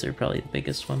Daze cards are probably the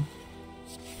biggest one.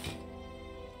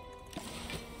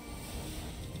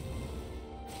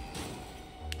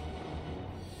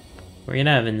 We're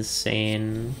gonna have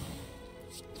insane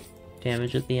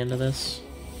damage at the end of this.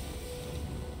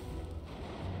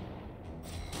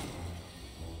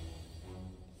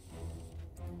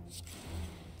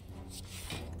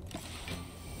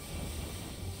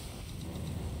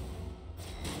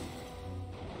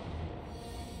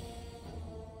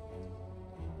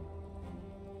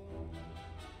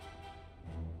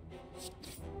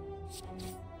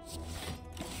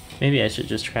 Maybe I should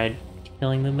just try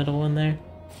killing the middle one there.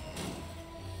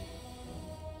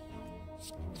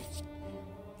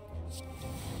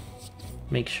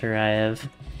 Make sure I have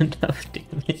enough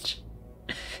damage.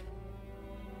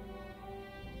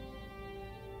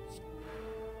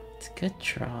 It's a good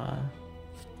draw.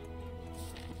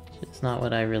 It's not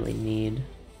what I really need.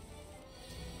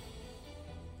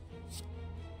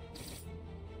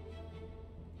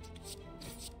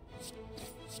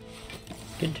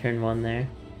 Good turn one there.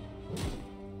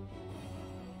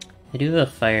 I do have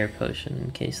a fire potion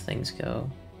in case things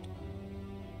go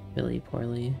really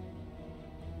poorly.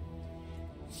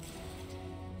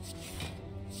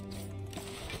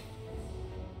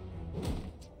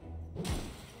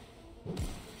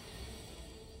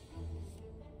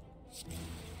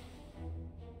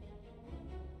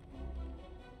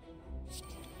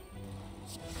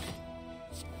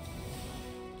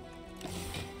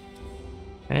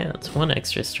 Alright, that's one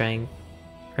extra strength.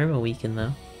 Perma weaken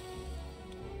though.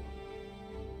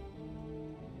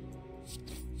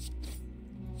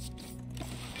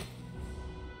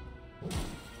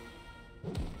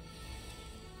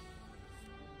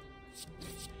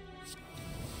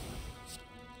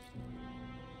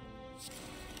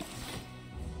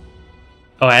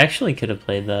 Oh, I actually could have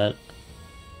played that.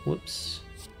 Whoops.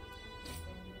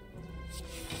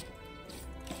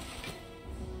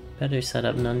 Better set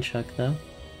up Nunchuck though.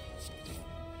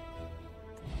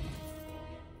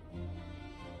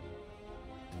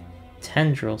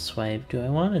 Tendril swipe. Do I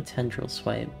want a tendril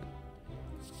swipe?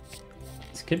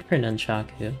 It's good for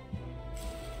Nunchaku.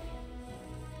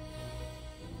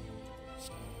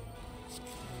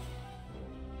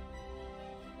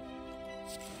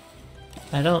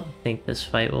 I don't think this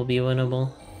fight will be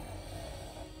winnable.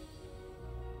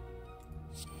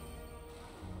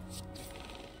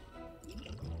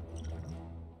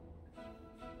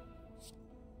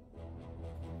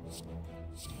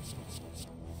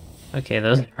 Okay,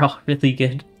 those are all really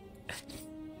good.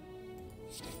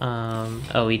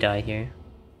 Oh, we die here.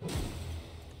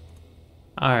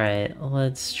 Alright,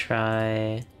 let's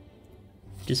try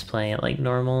just playing it like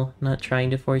normal, not trying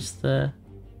to force the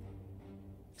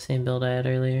same build I had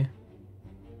earlier.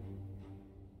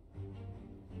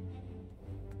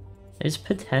 There's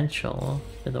potential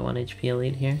for the 1 HP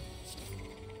elite here.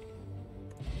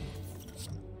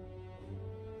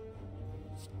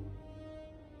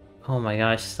 Oh my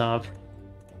gosh, stop.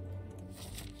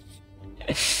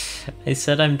 I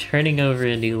said I'm turning over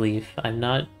a new leaf. I'm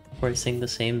not forcing the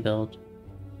same build.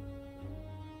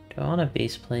 Do I want a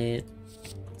base plate?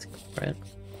 Let's go for it.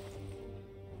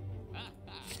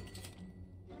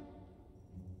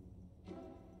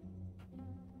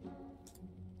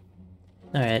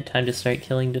 Alright, time to start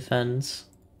killing defends.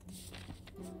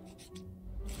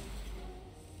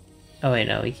 Oh wait,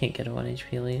 no, we can't get a 1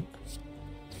 HP elite.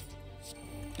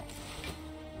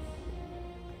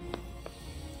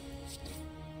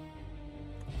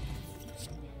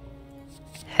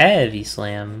 Heavy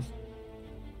slam.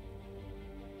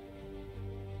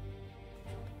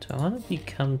 Do I want to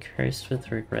become cursed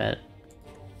with regret?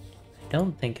 I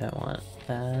don't think I want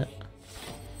that.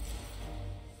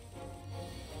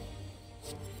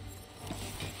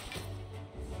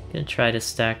 Gonna try to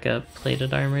stack up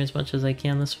plated armor as much as I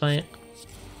can this fight.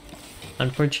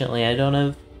 Unfortunately, I don't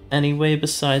have any way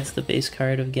besides the base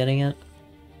card of getting it.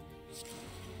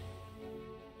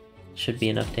 Should be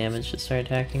enough damage to start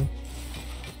attacking.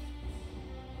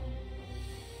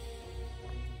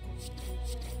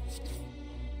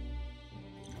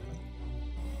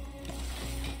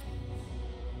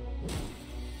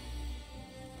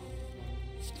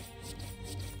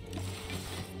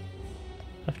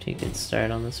 Off to a good start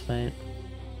on this fight.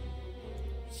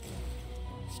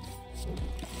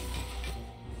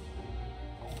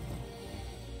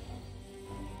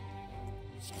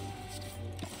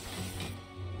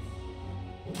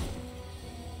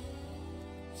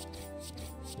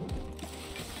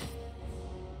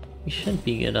 We should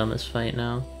be good on this fight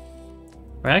now.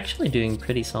 We're actually doing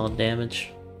pretty solid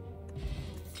damage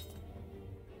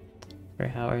for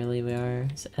how early we are.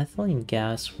 Is ethylene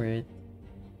gas worth?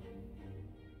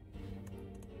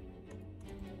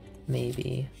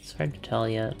 Maybe. It's hard to tell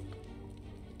yet.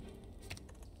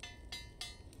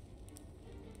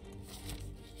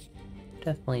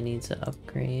 Definitely needs an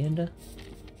upgrade.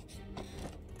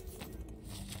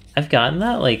 I've gotten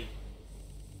that like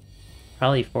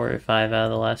probably 4 or 5 out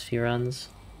of the last few runs.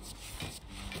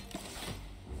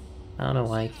 I don't know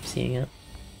why I keep seeing it.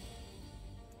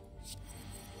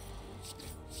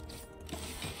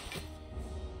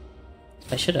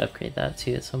 I should upgrade that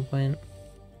too at some point.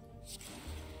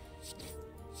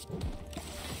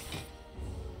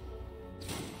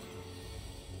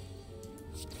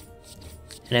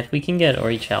 And if we can get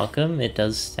Orichalcum, it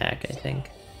does stack, I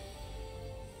think.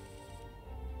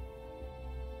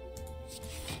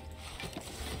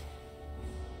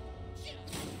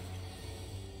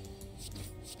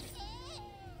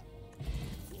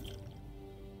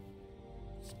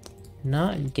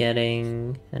 Not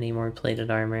getting any more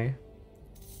plated armor.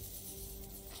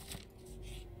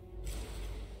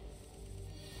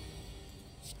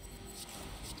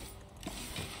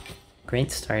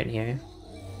 Great start here.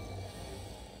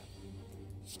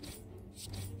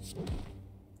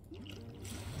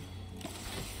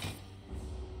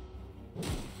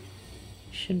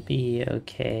 Should be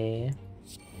okay.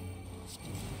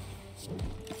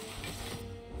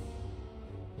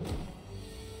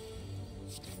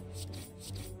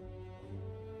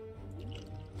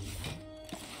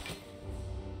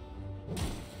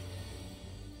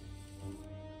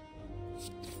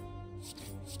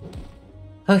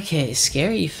 Okay,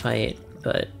 scary fight,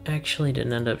 but actually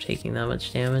didn't end up taking that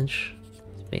much damage.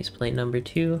 Base plate number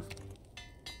 2.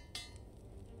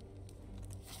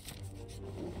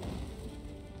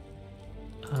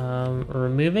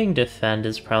 Removing defend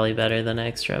is probably better than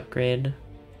extra upgrade.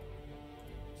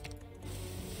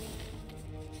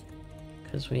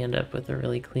 Because we end up with a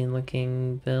really clean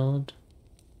looking build.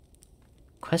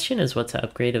 Question is what to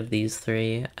upgrade of these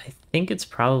 3. I think it's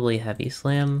probably heavy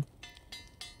slam.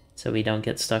 So we don't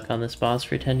get stuck on this boss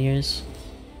for 10 years.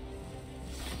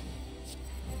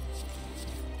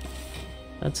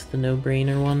 That's the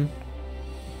no-brainer one.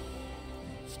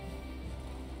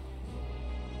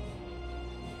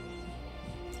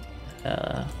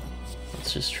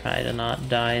 Let's just try to not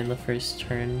die in the first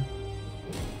turn.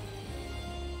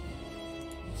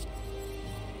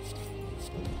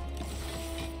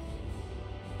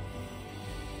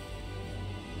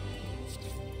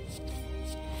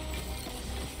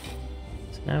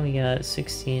 So now we got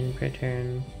 16 per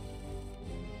turn.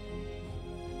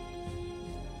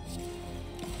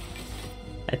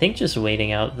 I think just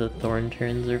waiting out the Thorn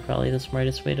turns are probably the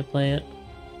smartest way to play it.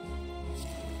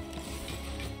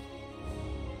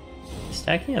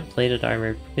 Stacking up plated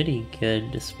armor pretty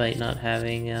good despite not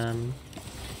having a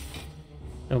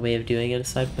way of doing it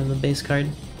aside from the base card.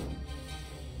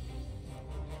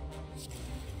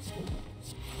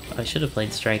 I should have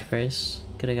played Strike first.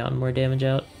 Could have gotten more damage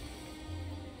out.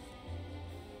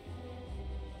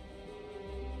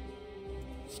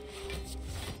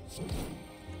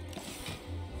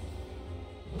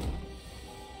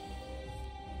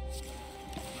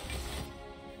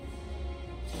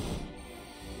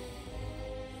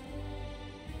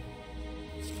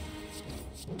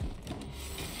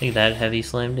 Look at that heavy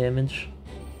slam damage.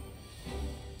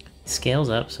 Scales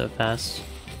up so fast.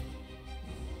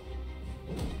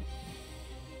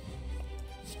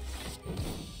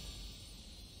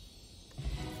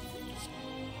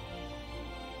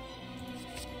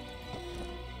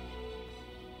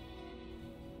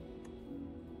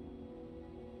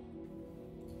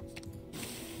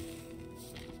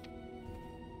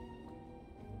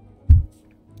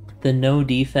 The no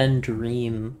defend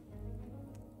dream.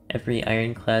 Every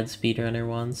ironclad speedrunner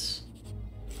wants.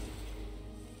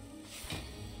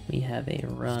 We have a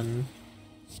run.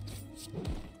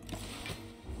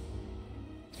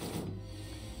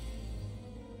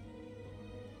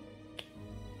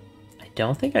 I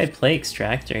don't think I play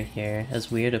Extractor here, as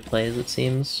weird a play as it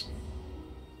seems.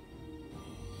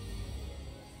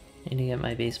 I need to get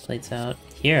my base plates out.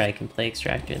 Here I can play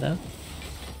Extractor though.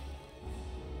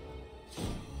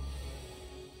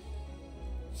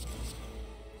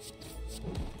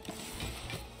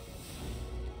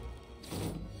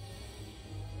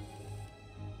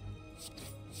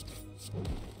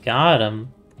 Got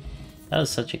him! That was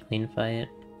such a clean fight.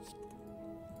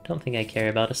 Don't think I care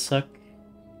about a suck.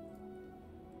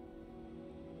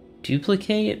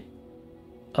 Duplicate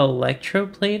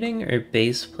electroplating or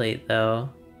base plate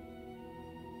though?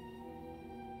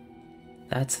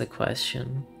 That's the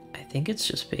question. I think it's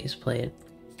just base plate.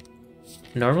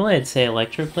 Normally I'd say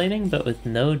electroplating, but with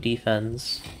no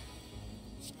defense,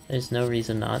 there's no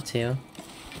reason not to.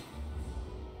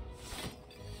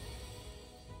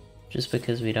 Just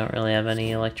because we don't really have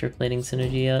any electroplating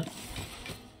synergy yet.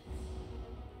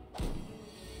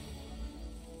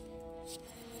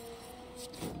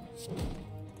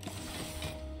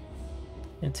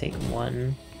 Gonna take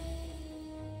one.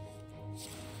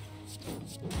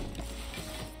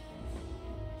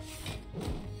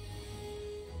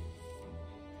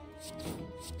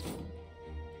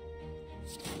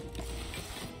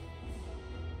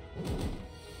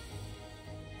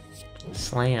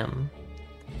 Slam.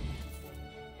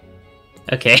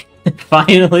 Okay,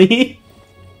 finally!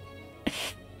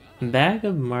 Bag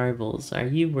of marbles, are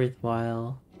you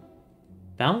worthwhile?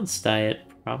 Balanced diet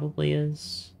probably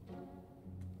is.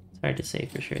 It's hard to say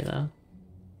for sure though.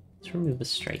 Let's remove a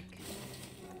strike.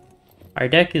 Our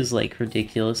deck is like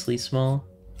ridiculously small,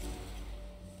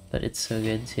 but it's so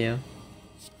good too.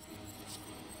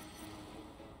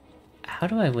 How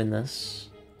do I win this?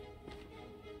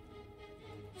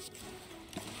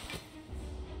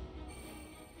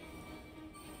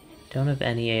 Don't have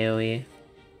any AoE.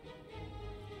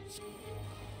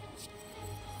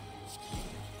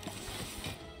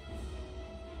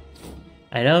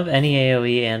 I don't have any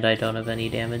AoE and I don't have any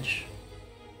damage.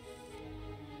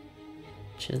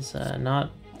 Which is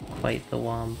not quite the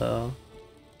wombo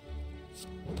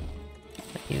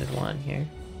that you would want here.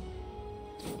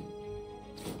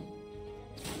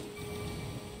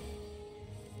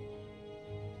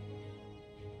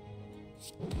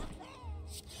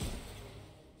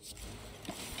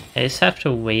 I just have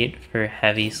to wait for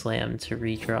Heavy Slam to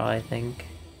redraw, I think.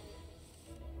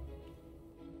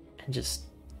 And just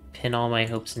pin all my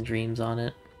hopes and dreams on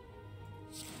it.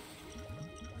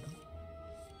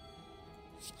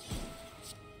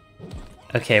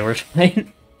 Okay, we're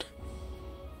fine.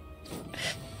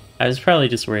 I was probably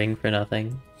just worrying for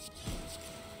nothing.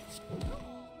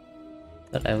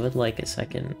 But I would like a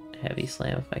second Heavy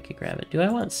Slam if I could grab it. Do I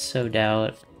want So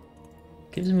Doubt?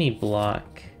 Gives me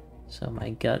block. So my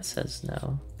gut says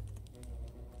no.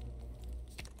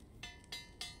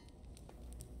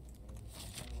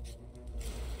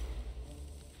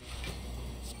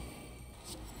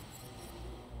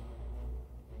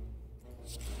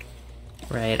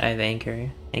 Right, I have Anchor.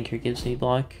 Anchor gives me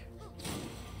block.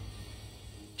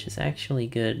 Which is actually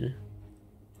good.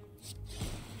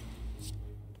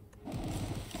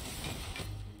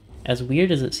 As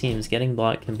weird as it seems, getting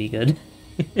block can be good.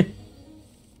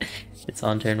 It's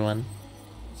on turn 1.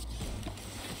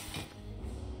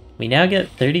 We now get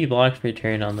 30 block per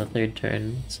turn on the 3rd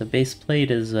turn, so base plate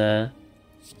is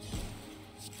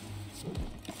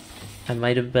I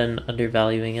might have been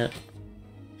undervaluing it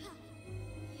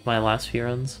my last few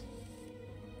runs.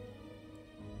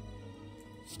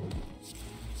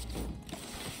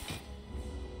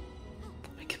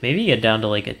 I could maybe get down to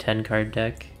like a 10 card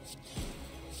deck.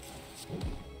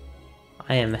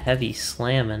 I am heavy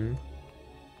slamming.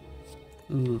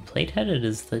 Ooh, plate-headed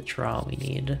is the draw we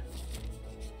need.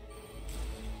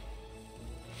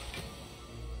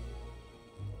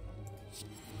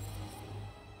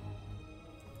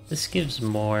 This gives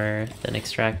more than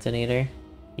Extractinator,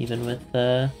 even with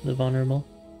the vulnerable.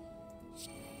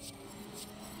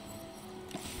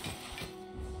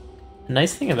 The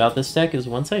nice thing about this deck is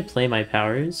once I play my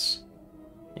powers,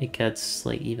 it gets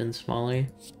like even smaller.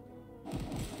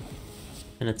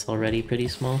 And it's already pretty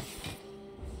small.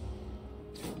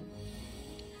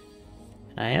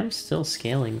 I am still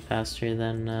scaling faster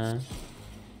than the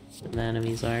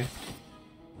enemies are.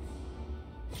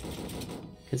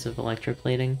 Because of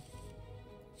electroplating.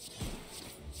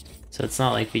 So it's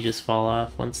not like we just fall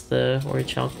off once the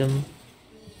Orichalcum.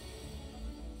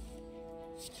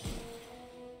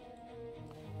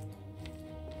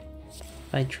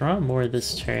 If I draw more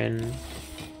this turn,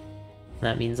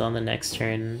 that means on the next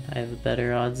turn I have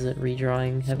better odds at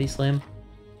redrawing Heavy Slam.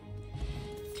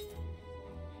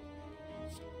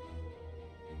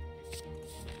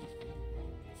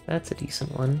 That's a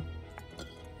decent one.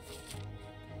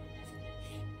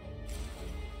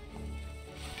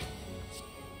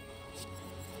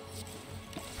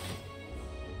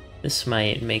 This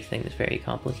might make things very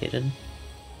complicated.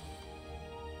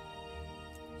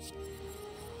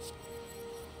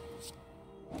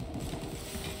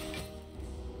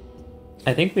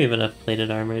 I think we have enough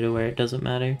plated armor to where it doesn't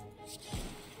matter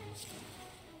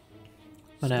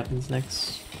what happens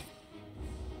next.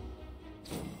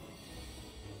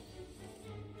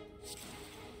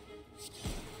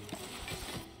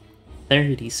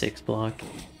 $36 block.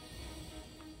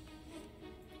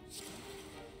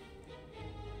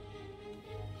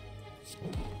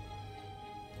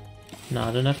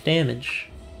 Not enough damage.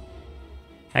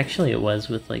 Actually, it was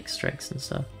with like strikes and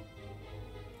stuff.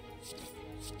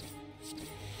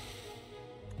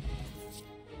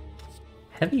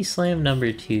 Heavy Slam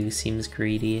number 2 seems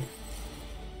greedy.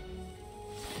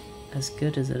 As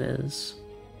good as it is.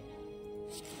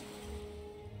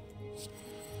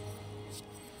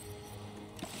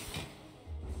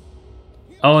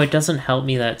 Oh, it doesn't help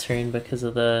me that turn because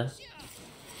of the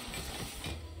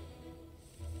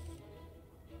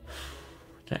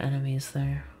enemies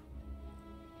there.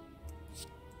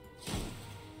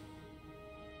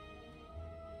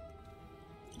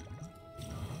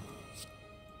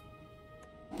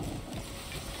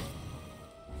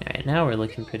 Alright, now we're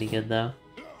looking pretty good though.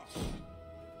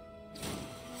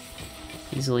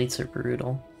 These elites are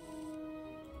brutal.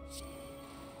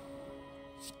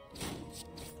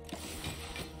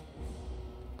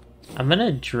 I'm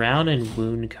gonna drown in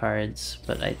wound cards,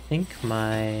 but I think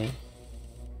my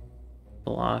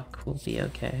block will be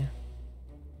okay.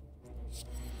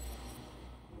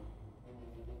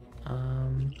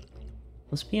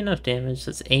 Must be enough damage.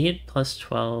 That's 8 plus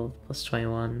 12 plus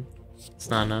 21. It's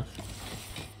not enough.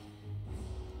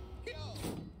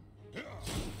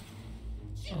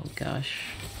 Oh gosh.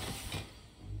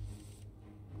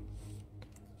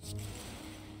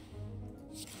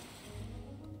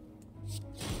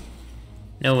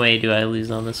 No way do I lose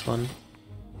on this one.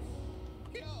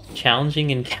 Challenging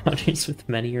encounters with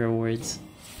many rewards.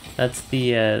 That's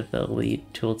the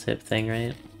elite tooltip thing,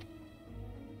 right?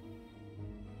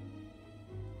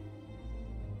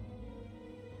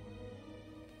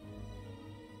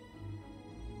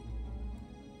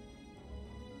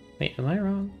 Wait, am I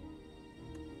wrong?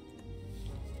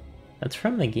 That's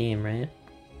from the game, right?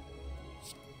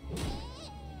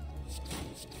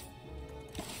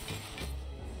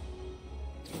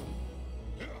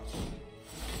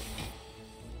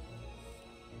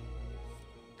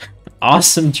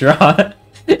 Awesome draw!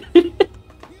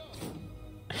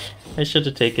 I should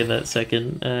have taken that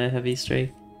second heavy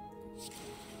strike.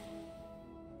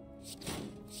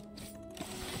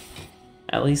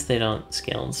 At least they don't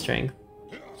scale in strength.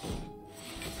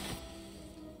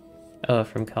 Oh,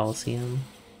 from Coliseum.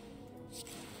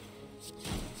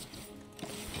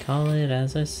 Call it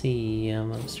as I see,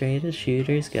 I'm straight as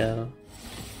shooters go.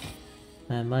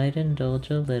 I might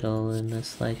indulge a little in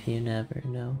this life, you never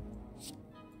know.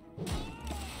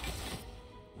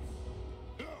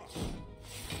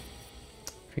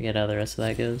 Forget how the rest of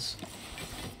that goes.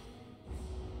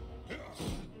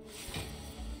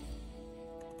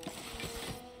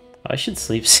 Oh, I should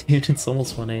sleep soon, it's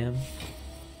almost 1 AM.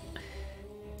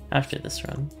 After this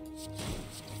run.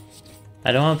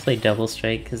 I don't want to play double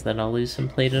strike because then I'll lose some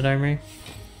plated armor.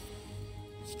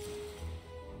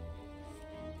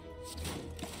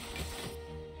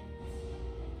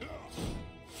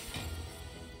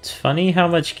 It's funny how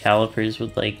much calipers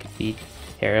would like be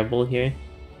terrible here.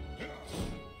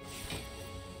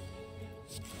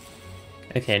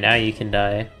 Okay, now you can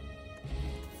die.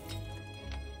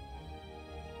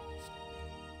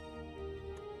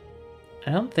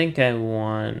 I don't think I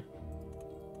want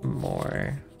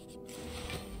more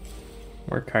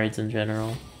cards in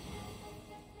general.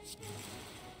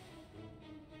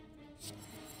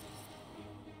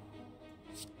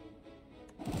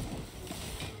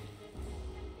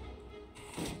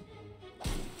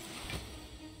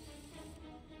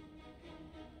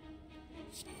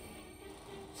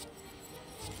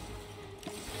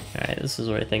 Alright, this is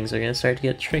where things are going to start to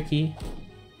get tricky.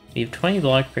 We have 20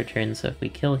 block per turn, so if we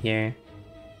kill here,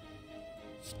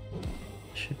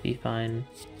 should be fine.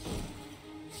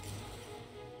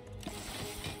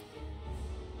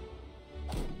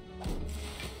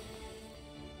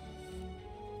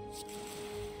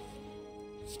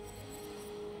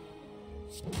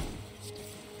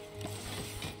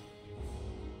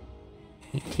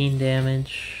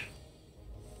 Damage.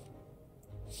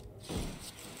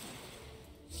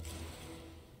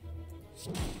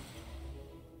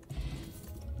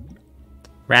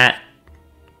 Rat.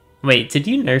 Wait, did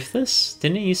you nerf this?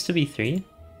 Didn't it used to be 3?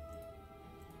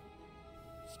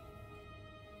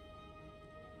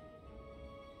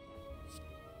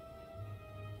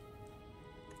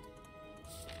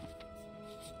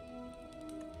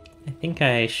 I think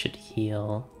I should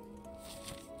heal.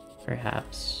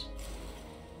 Perhaps.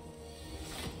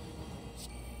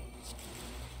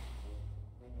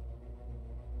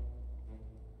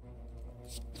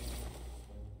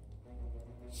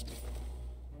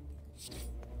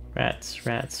 Rats,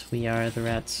 rats, we are the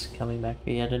rats coming back for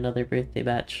yet another birthday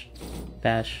bash.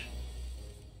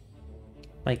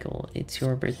 Michael, it's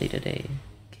your birthday today.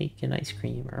 Cake and ice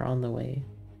cream are on the way.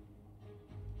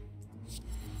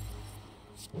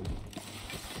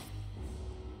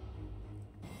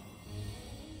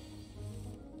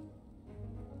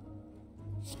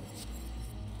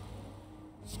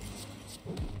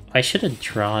 I should have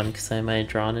drawn, because I might have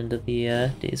drawn into the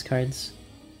days cards.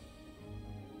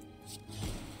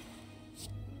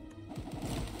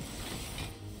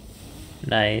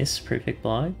 Nice, perfect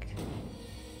block.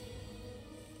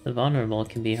 The vulnerable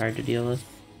can be hard to deal with.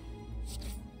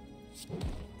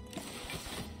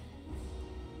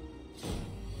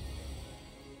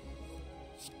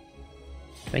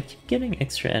 Do I keep getting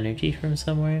extra energy from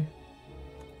somewhere?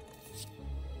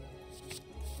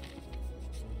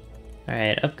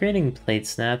 Alright, upgrading Plate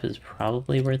Snap is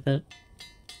probably worth it.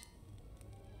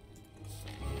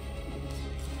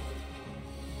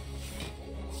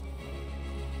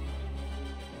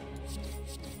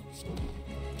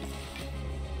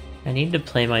 I need to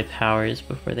play my powers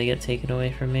before they get taken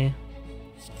away from me.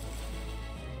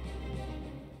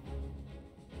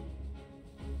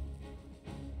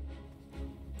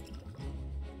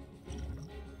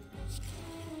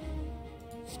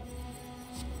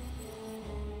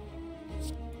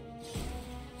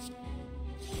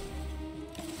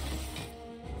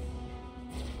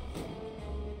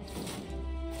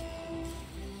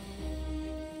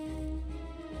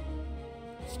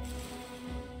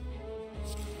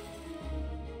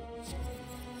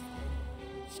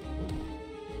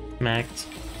 Max.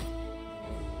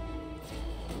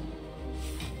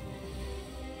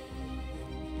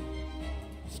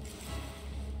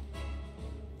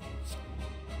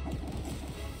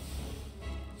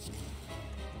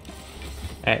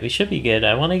 Alright, we should be good.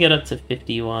 I want to get up to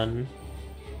 51.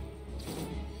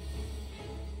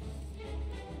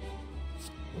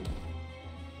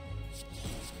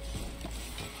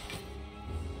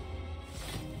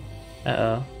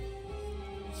 Uh-oh.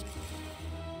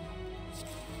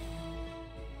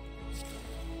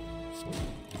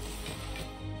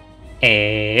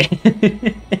 Hey.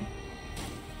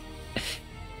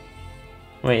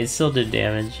 Wait, it still did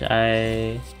damage.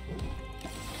 I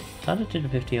thought it did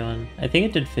 51. I think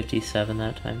it did 57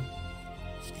 that time.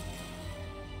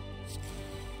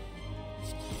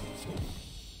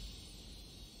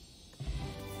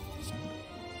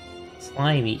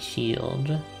 Slimy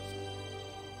shield.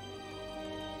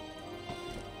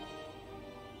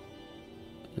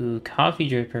 Ooh, Coffee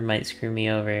Dripper might screw me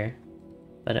over.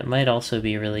 But it might also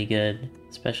be really good,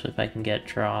 especially if I can get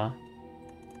draw.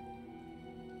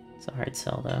 It's a hard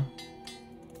sell though.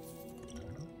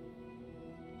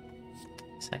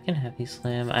 Second Heavy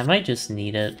Slam. I might just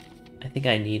need it. I think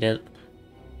I need it.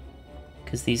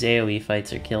 Because these AoE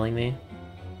fights are killing me.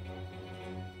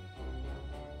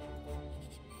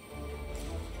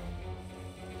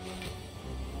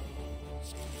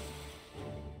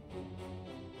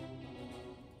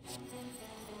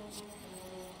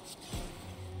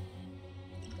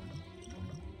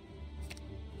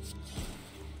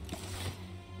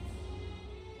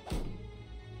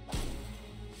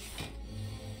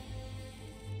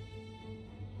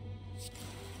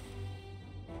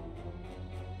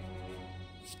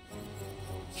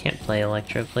 Can't play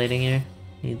electroplating here.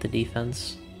 Need the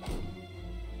defense.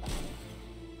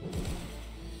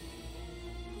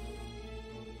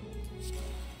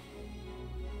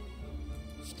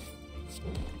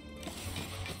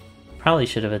 Probably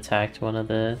should have attacked one of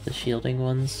the shielding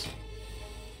ones.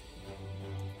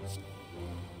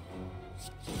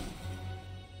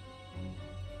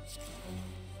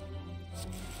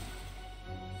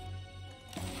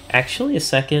 Actually, a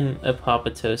second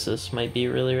Apoptosis might be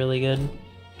really, really good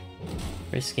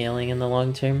for scaling in the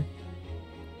long term.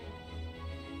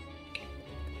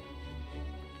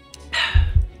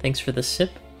 Thanks for the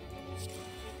sip.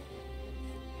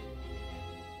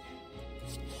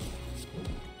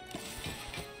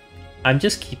 I'm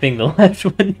just keeping the left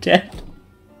one dead.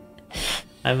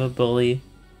 I'm a bully.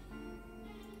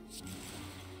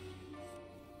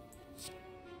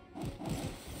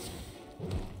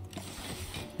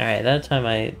 Alright, that time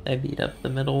I beat up the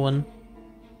middle one.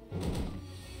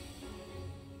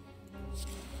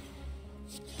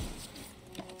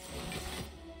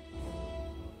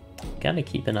 Gotta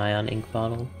keep an eye on Ink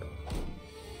Bottle.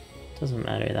 Doesn't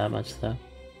matter that much though.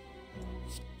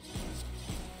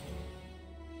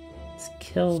 Let's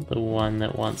kill the one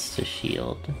that wants to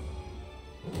shield.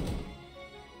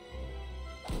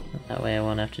 That way I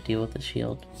won't have to deal with the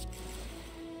shield.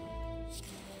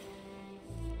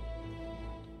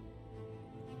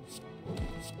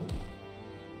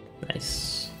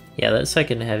 Nice. Yeah, that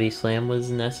second heavy slam was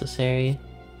necessary.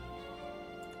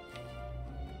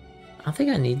 I don't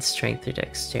think I need strength or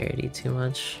dexterity too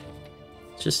much.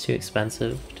 It's just too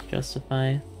expensive to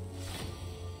justify.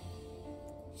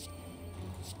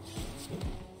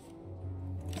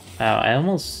 Wow, I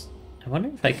wonder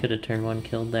if I could have turned one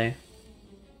killed there.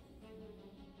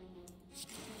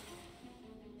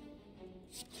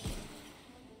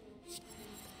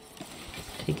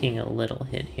 Taking a little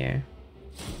hit here.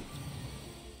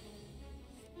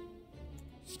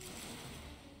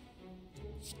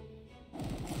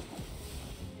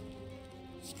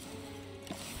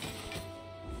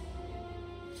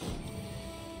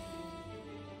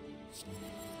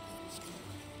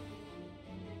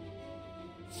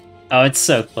 Oh, it's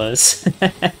so close.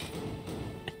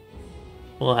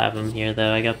 We'll have him here,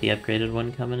 though. I got the upgraded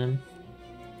one coming in.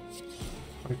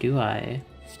 Or do I?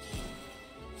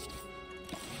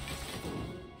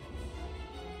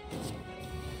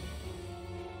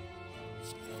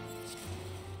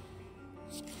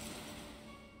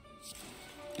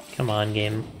 Come on,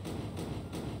 game.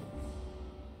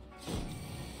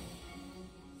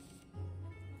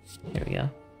 Here we go.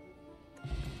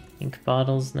 Ink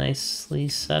Bottle's nicely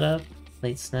set up.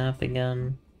 Late snap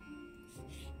again.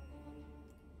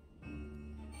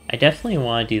 I definitely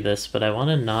want to do this, but I want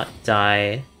to not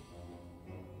die.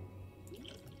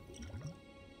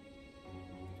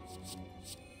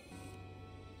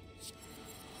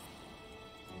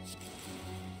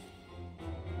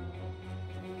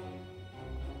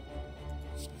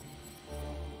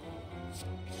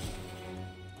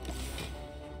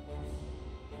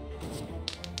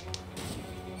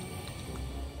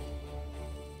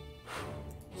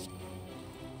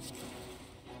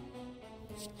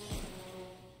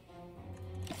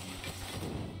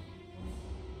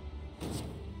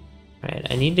 Alright,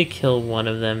 I need to kill one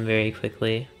of them very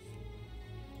quickly.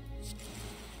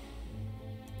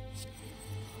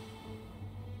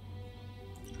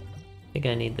 I think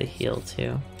I need the heal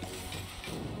too.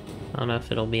 I don't know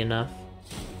if it'll be enough.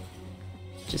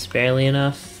 Just barely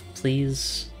enough,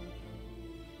 please.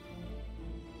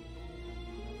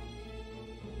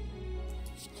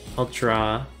 I'll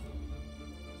draw.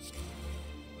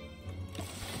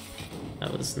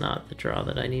 That was not the draw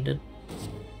that I needed.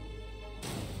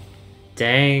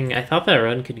 Dang, I thought that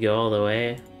run could go all the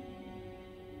way.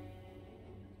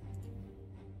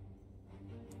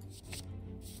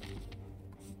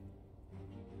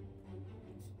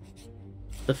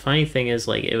 The funny thing is,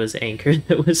 like, it was Anchor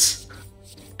that was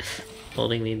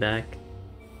holding me back.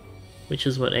 Which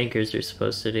is what anchors are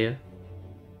supposed to do.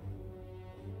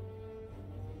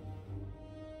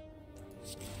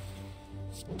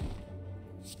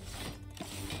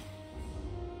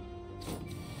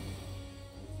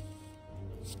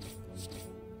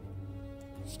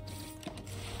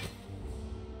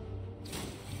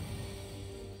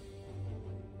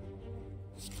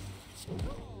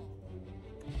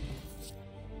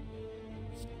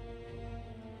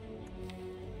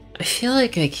 I feel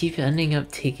like I keep ending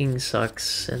up taking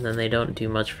sucks and then they don't do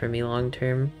much for me long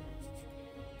term.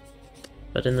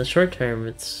 But in the short term,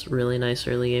 it's really nice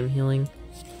early game healing.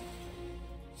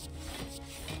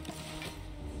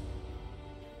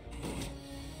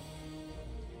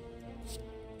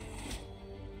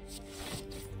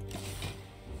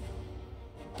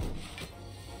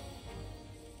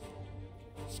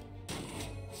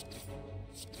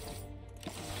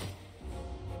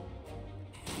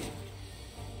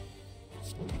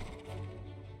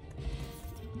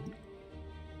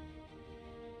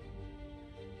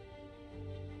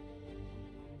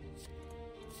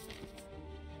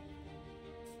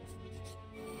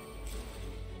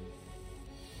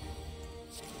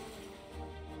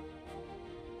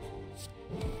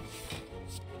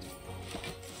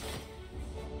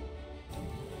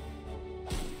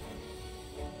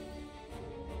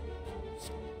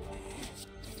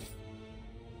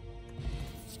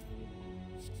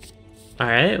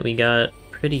 Alright, we got a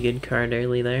pretty good card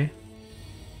early there.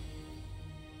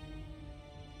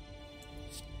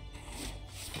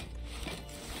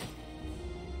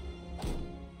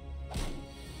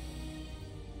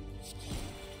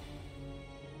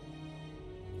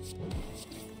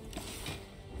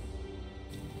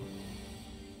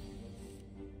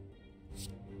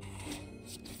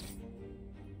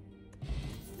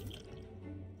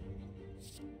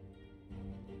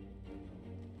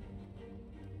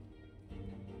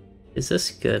 Is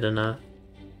this good enough?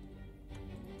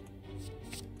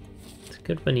 It's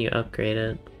good when you upgrade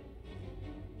it.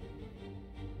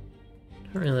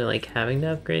 I don't really like having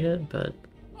to upgrade it, but...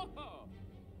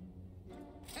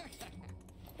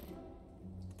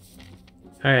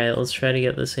 Alright, let's try to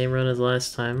get the same run as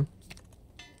last time.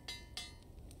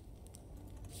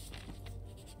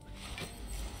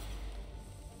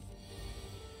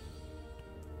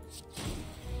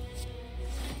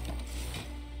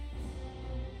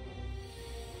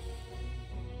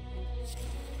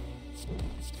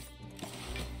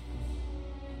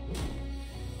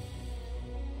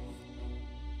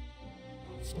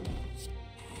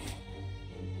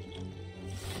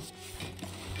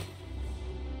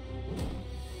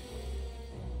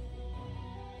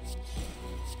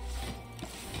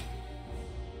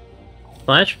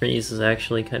 Flash Freeze is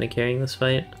actually kind of carrying this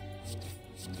fight.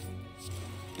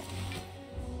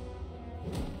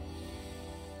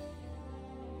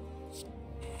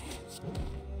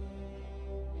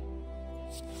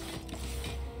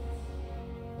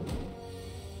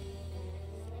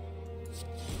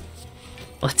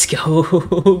 Let's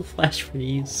go! Flash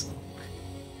Freeze.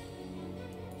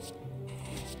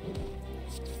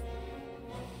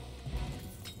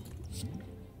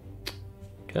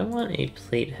 Do I want a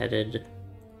plate-headed?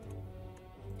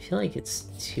 I feel like it's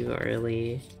too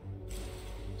early.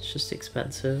 It's just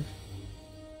expensive.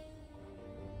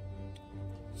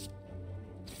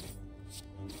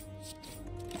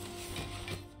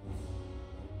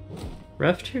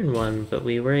 Rough turn 1, but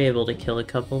we were able to kill a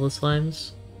couple of the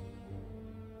slimes.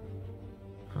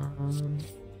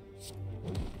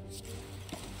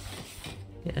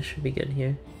 Yeah, should be good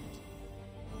here.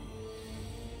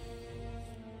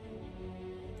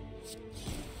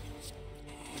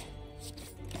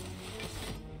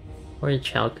 Or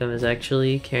Chalcum is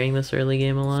actually carrying this early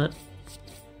game a lot.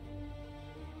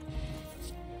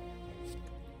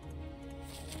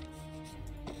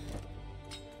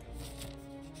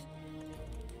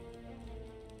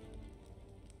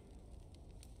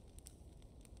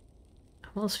 I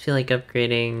almost feel like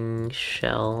upgrading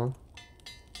Shell.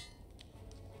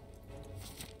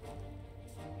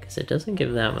 Because it doesn't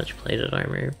give that much plated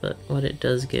armor, but what it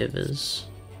does give is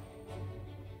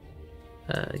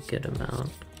a good amount.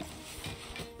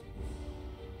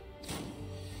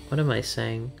 What am I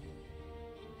saying?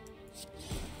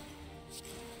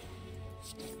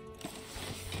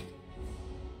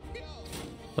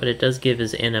 What it does give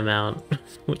is an amount,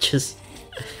 which is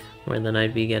more than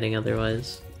I'd be getting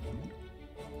otherwise.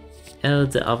 Oh,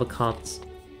 the avocados.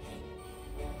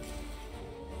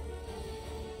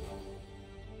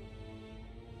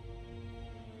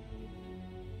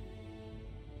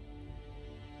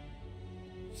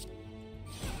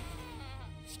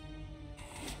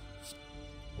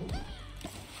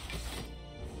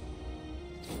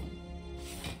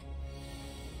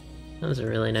 That was a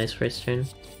really nice first turn.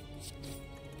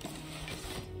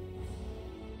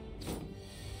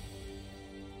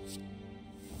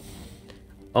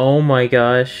 Oh my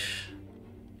gosh.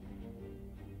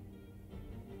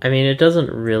 I mean, it doesn't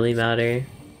really matter. It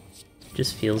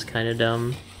just feels kind of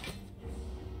dumb.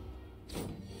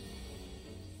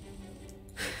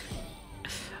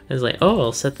 I was like, oh,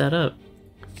 I'll set that up.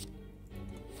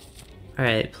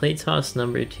 Alright, play toss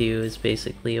number 2 is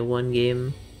basically a 1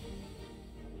 game.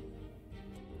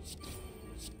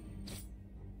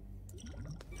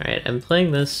 Alright, I'm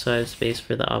playing this so I have space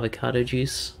for the avocado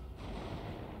juice.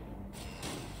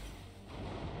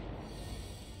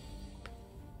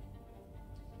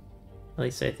 At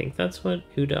least I think that's what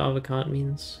Uda Avocado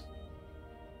means.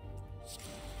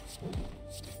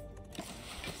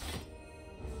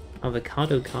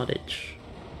 Avocado Cottage.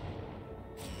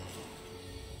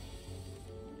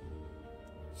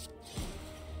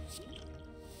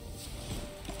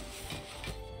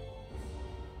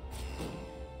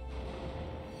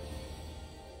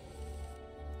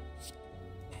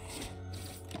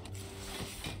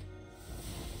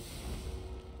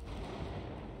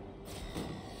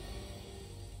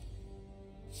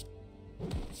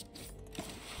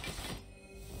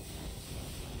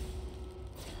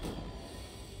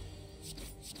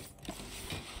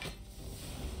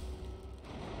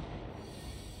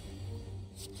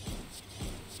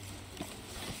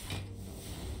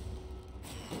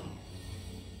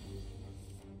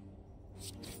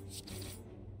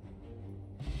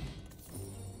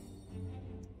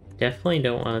 definitely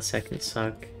don't want a second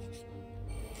suck.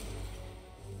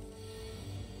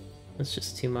 That's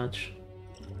just too much.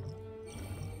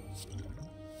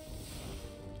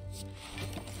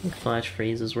 I think Flash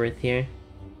Freeze is worth here.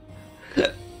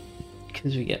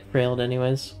 Because we get frailed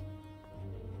anyways.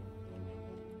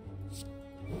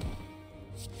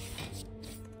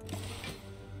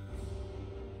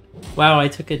 Wow, I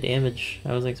took a damage.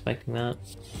 I wasn't expecting that.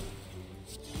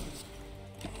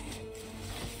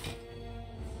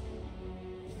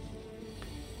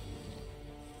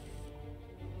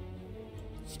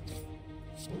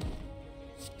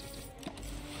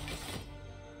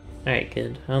 Alright,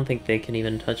 good. I don't think they can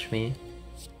even touch me.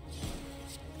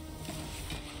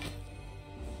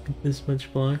 This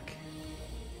much block.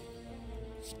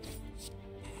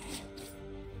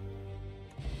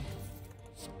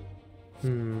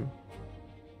 Do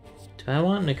I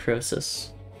want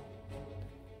Necrosis?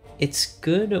 It's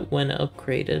good when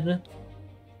upgraded,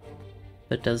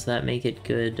 but does that make it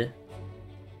good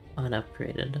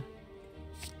unupgraded?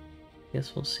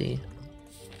 Guess we'll see.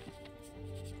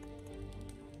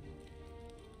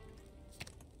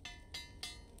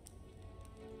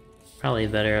 Probably a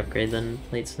better upgrade than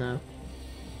Plate Snap.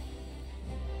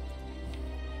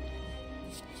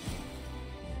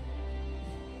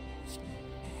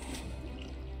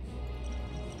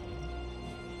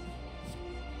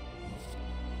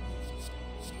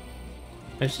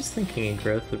 I was just thinking a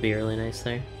growth would be really nice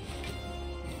there.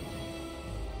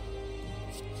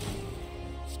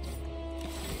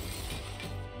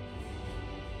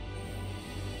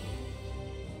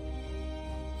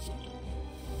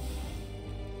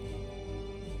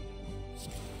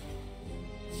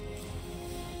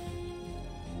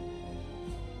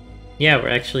 Yeah, we're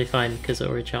actually fine because of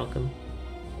Orichalcum.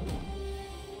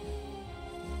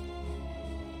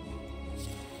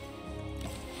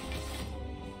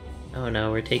 Oh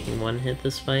no, we're taking one hit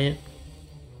this fight.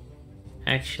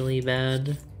 Actually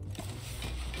bad.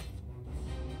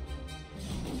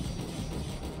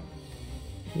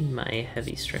 Need my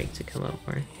Heavy Strike to come up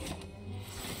more.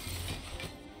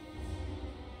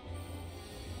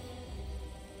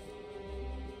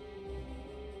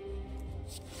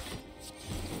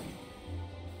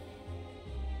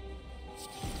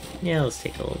 Yeah, let's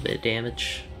take a little bit of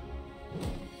damage.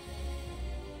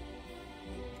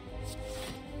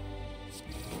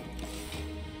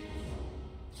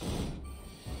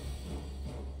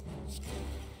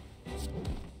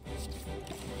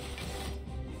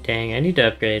 Dang, I need to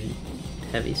upgrade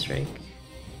Heavy Strike.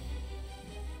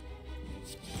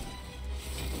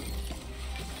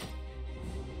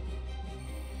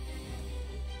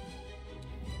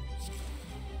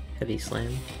 Heavy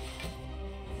Slam.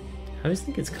 I always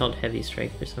think it's called Heavy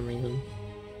Strike for some reason.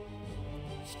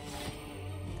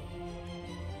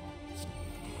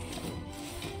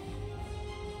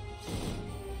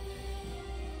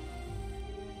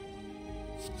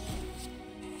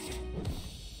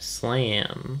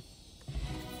 Slam.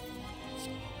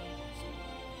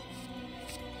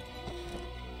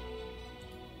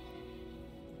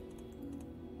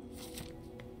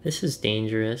 This is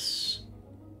dangerous,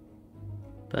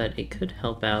 but it could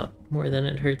help out more than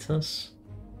it hurts us.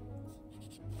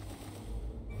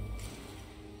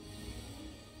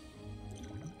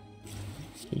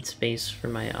 Need space for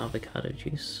my avocado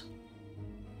juice.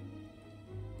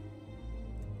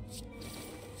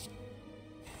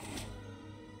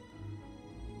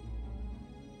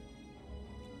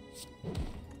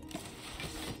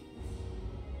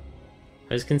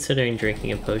 I was considering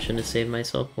drinking a potion to save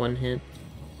myself one hit.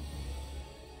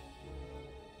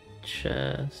 Which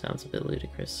sounds a bit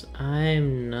ludicrous.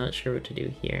 I'm not sure what to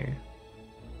do here.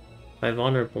 If I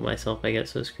vulnerable myself, I get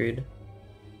so screwed.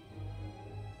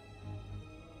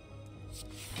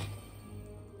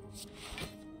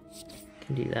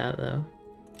 Can do that though.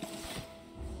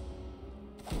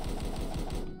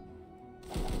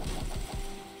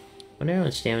 Wonder how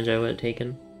much damage I would have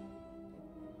taken.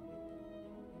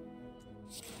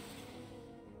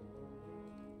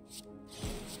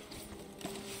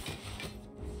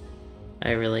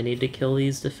 I really need to kill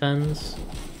these defends.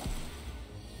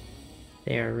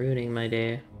 They are ruining my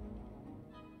day.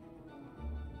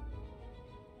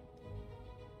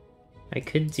 I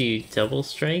could do double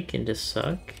strike and just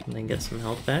suck and then get some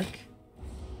health back.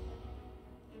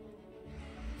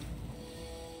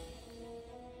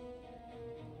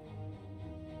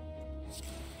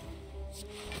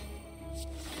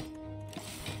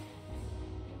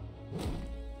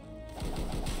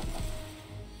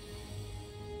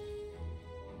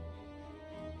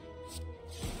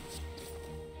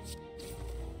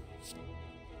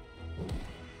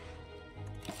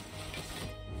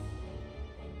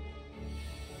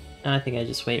 I think I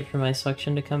just wait for my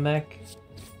suction to come back.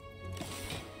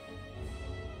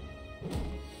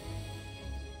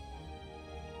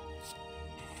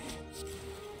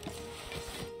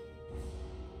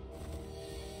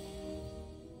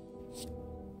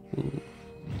 Ooh.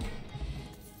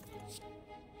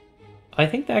 I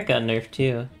think that got nerfed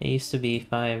too. It used to be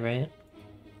 5, right?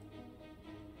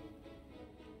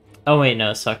 Oh wait,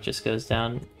 no, suck just goes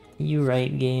down. You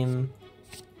right, game.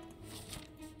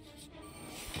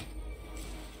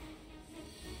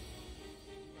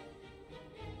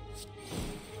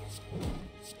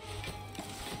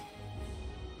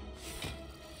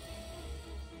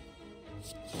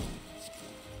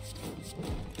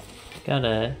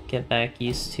 Gotta get back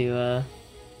used to,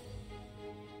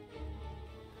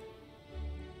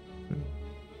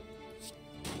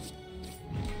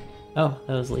 Oh,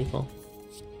 that was lethal.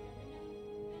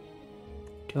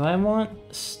 Do I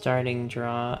want starting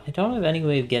draw? I don't have any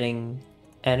way of getting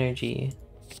energy,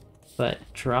 but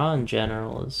draw in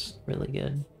general is really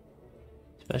good.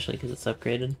 Especially because it's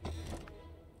upgraded.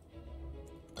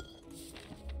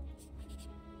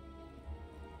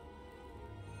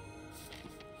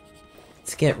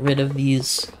 Let's get rid of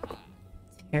these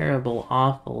terrible,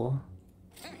 awful,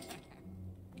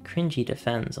 cringy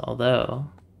defense, although...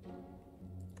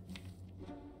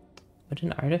 Would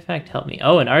an artifact help me?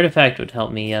 Oh, an artifact would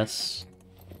help me, yes.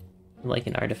 I like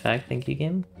an artifact, thank you,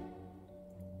 game.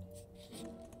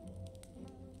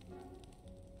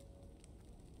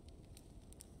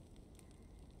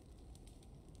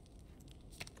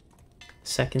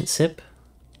 Second sip.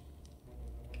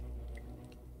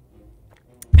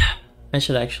 I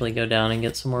should actually go down and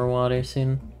get some more water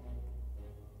soon.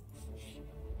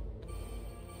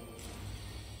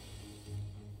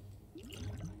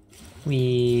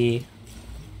 We...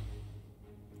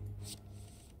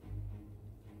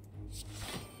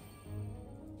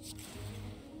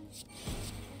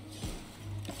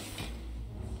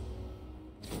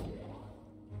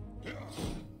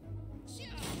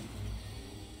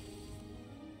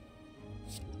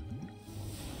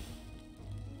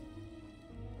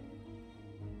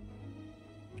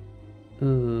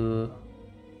 Ooh.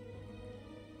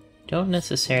 Don't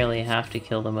necessarily have to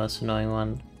kill the most annoying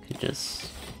one. Could just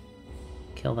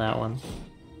kill that one.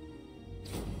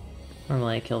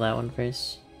 Normally I kill that one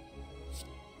first.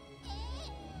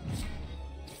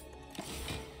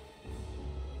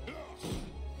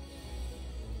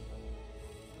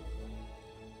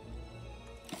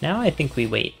 Now I think we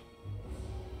wait.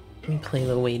 We play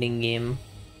the waiting game.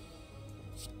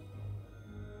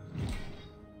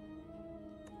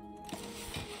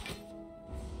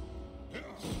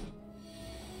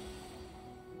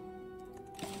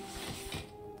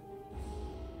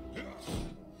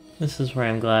 This is where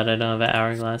I'm glad I don't have an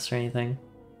hourglass or anything.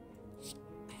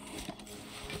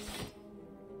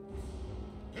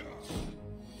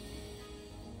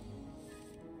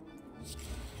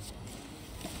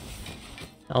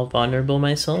 I'll vulnerable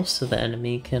myself so the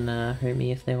enemy can hurt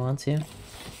me if they want to.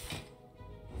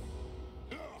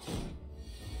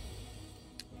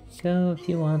 Go if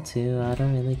you want to, I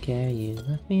don't really care. You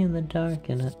left me in the dark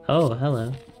and I... Oh,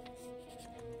 hello.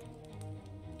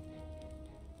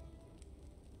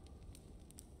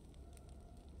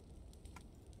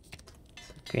 Let's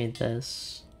upgrade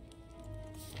this.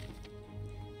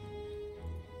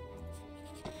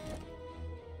 I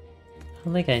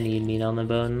don't think I need meat on the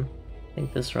bone. I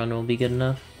think this run will be good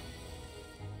enough.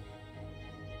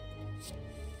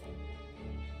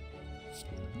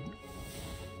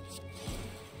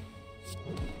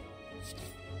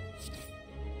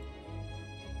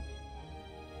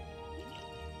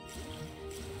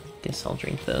 Guess I'll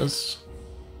drink those.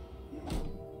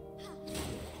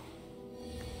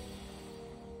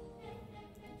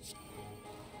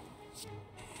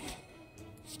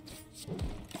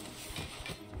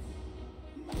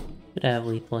 Should have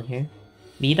lethal here.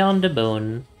 Meat on the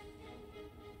bone.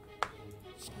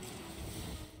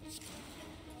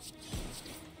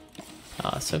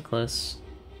 Ah, so close.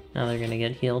 Now they're gonna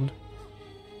get healed.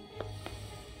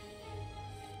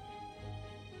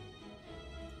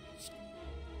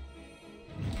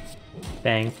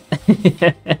 Bang.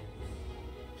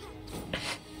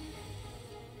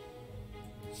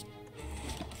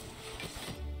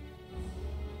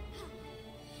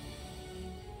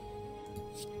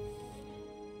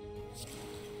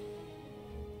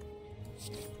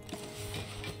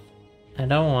 I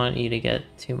don't want you to get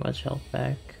too much health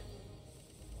back.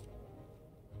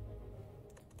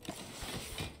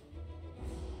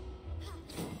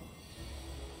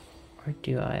 Or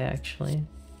do I actually?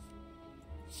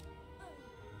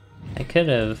 I could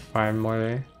have farmed more.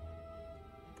 I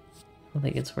don't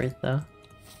think it's worth though.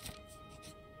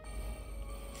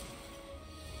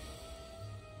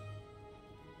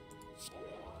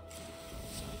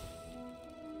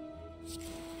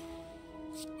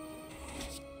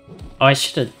 Oh, I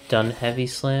should have done heavy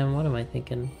slam. What am I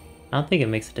thinking? I don't think it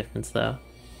makes a difference though.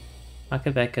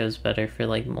 Akabeko is better for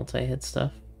like multi-hit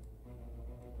stuff.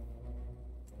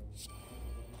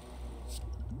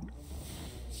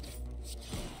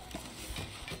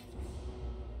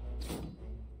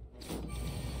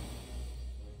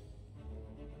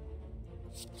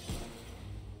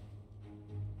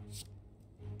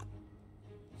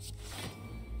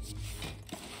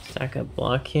 Stack up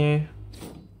block here.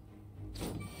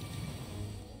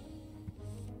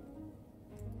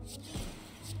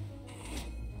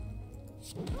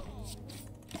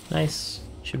 Nice.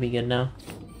 Should be good now.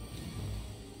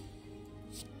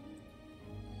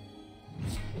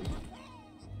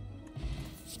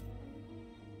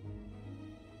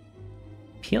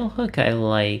 Peel hook I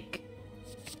like.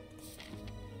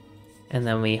 And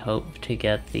then we hope to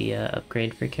get the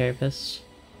upgrade for Carapace.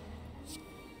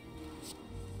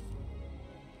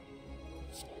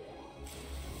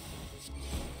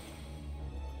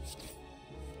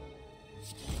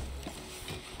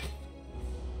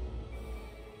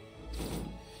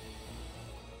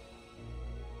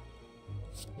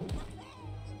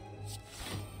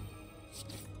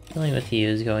 Dealing with you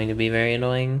is going to be very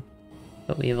annoying,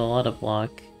 but we have a lot of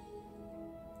block.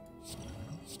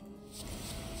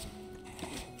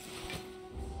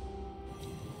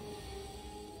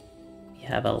 We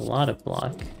have a lot of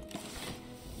block.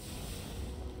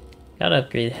 Gotta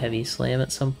upgrade heavy slam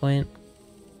at some point.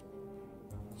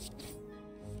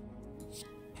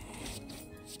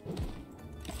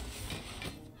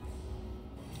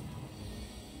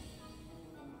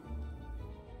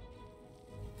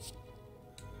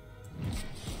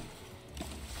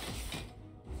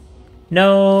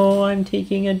 No, I'm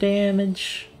taking a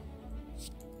damage.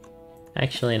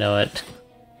 Actually, know it.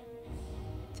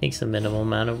 Takes a minimal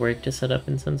amount of work to set up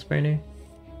Incense Burner.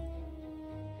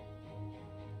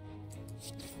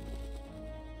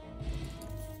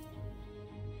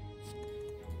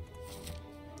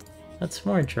 That's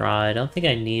more draw. I don't think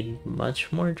I need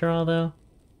much more draw though.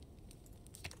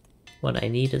 What I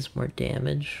need is more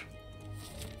damage.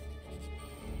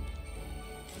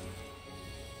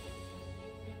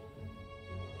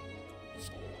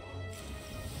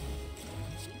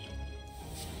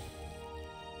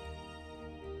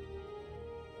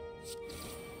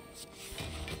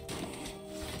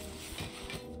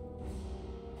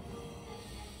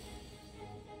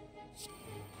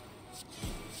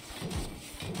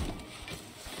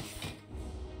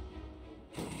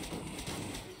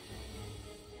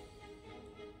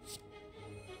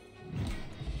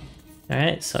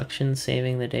 Alright, Suction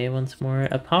saving the day once more.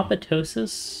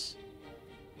 Apoptosis.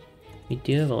 We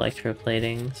do have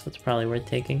electroplating, so it's probably worth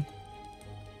taking.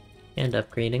 And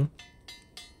upgrading.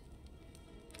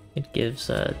 It gives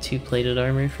 2 plated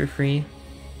armor for free,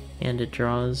 and it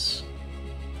draws.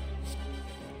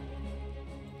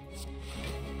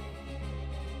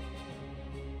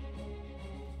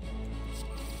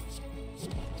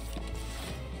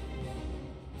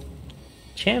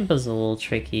 Champa's a little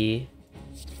tricky,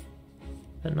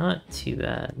 but not too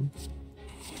bad.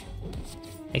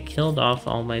 I killed off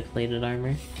all my plated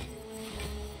armor.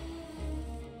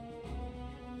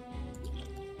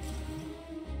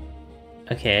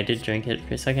 Okay, I did drink it.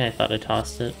 For a second I thought I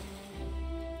tossed it.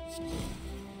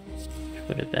 Which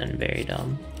would have been very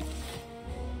dumb.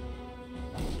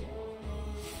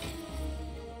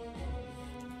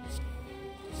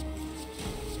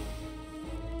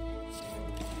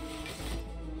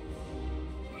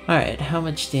 Alright, how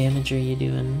much damage are you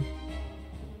doing?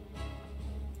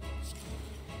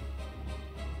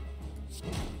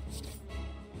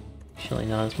 Actually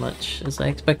not as much as I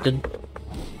expected.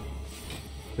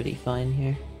 Pretty fine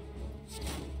here.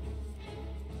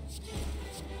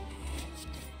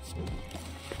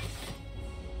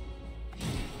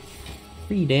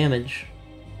 3 damage.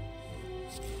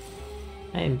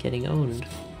 I am getting owned.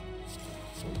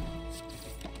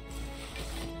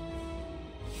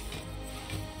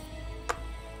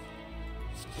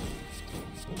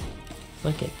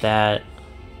 Look at that.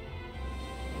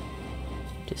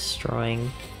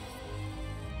 Destroying.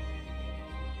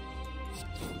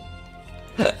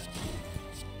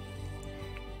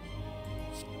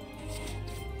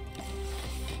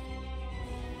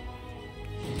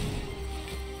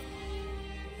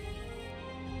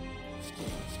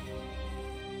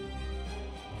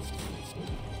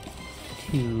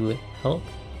 To help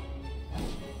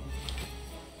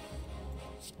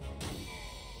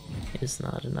is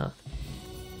not enough.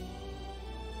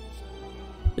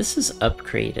 This is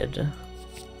upgraded.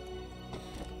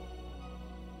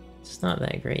 It's not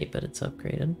that great, but it's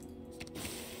upgraded.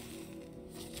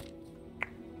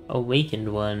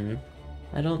 Awakened One.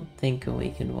 I don't think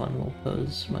Awakened One will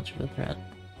pose much of a threat.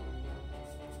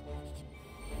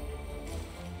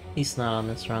 At least not on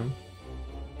this run.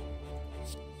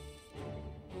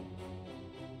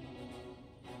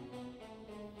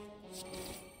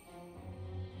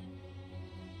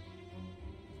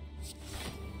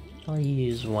 I'll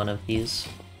use one of these.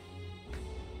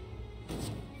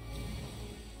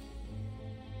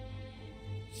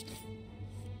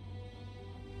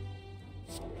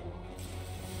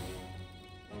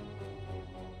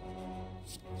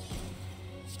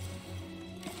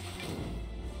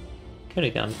 Could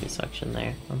have gone through suction there.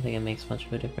 I don't think it makes much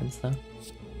of a difference though.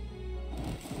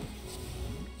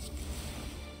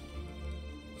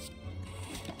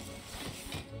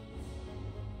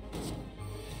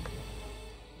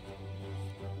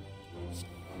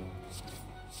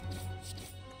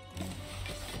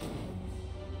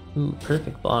 Ooh,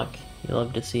 perfect block. You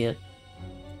love to see it.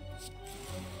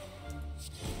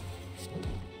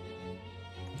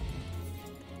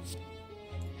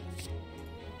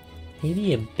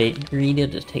 Maybe a bit greedy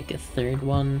to take a third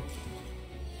one,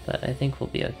 but I think we'll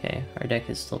be okay. Our deck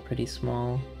is still pretty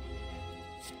small.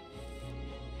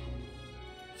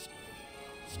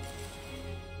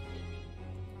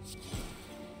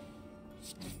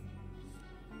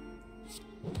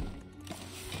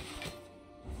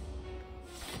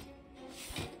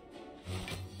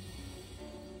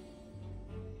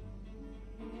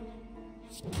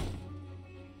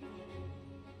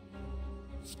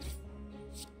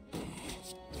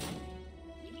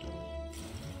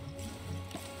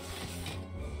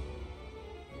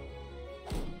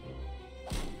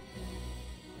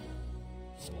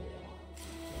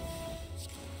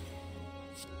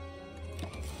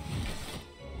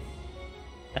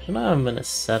 I don't know how I'm gonna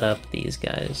set up these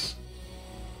guys.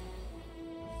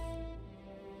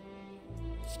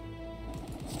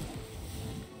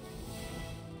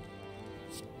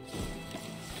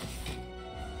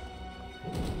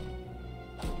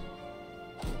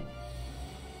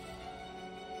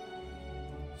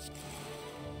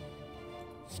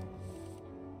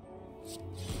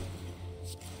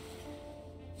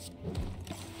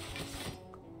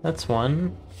 That's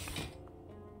one.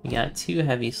 We got 2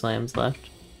 heavy slams left.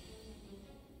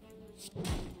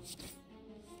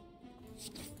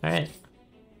 Alright.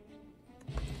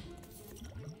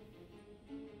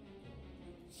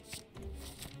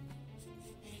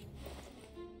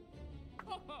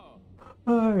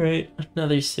 Alright,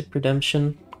 another sip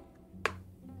redemption.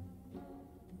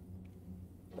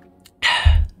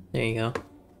 There you go.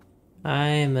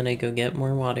 I'm gonna go get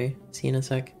more water. See you in a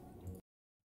sec.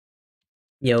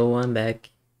 Yo, I'm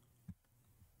back.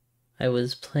 I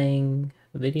was playing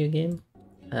a video game.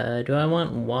 Do I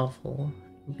want waffle?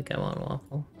 I don't think I want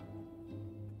waffle.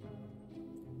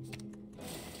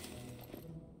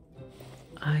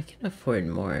 I can afford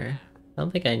more. I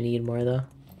don't think I need more though.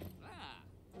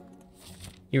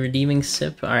 You redeeming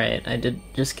sip? Alright, I did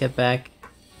just get back.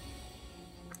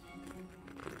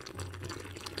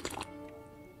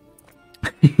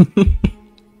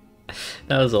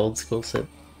 That was old school sip.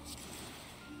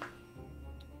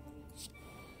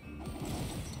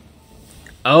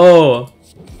 Oh!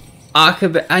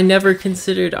 I never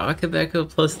considered Akabeko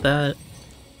plus that.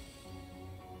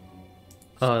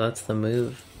 Oh, that's the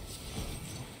move.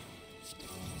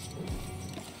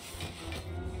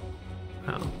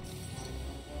 Wow.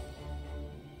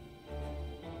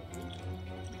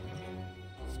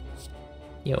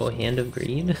 Yo, Hand of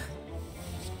Greed?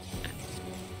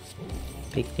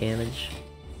 Big damage.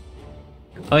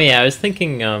 Oh yeah, I was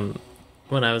thinking,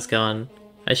 when I was gone,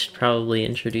 I should probably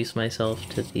introduce myself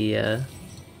to the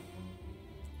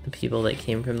people that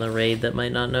came from the raid that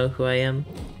might not know who I am.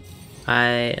 I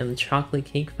am Chocolate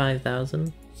Cake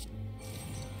 5000.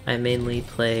 I mainly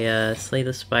play Slay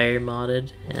the Spire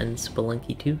modded and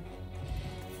Spelunky 2.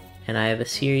 And I have a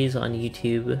series on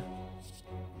YouTube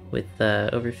with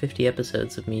over 50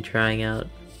 episodes of me trying out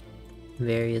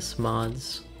various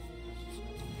mods.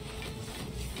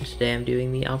 Today I'm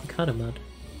doing the Avacado mod.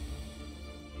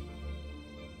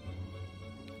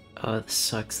 Oh, this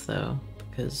sucks though,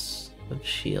 because of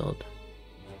shield.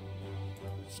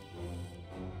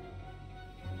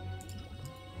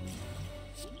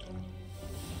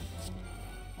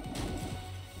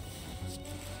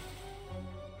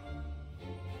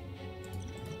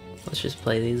 Let's just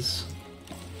play these.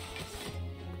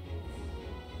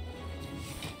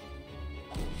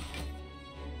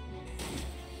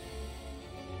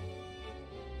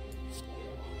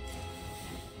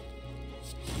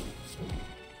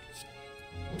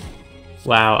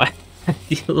 Wow, I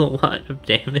deal a lot of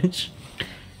damage.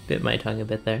 Bit my tongue a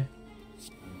bit there.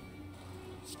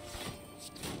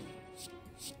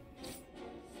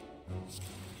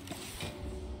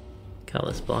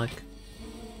 Colorless block.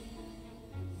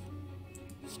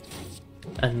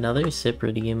 Another sip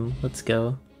redeem. Let's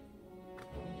go.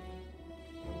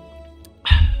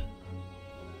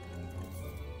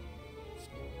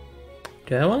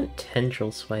 Do I want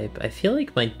Tendril Swipe? I feel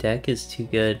like my deck is too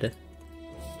good.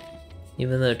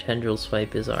 Even though Tendril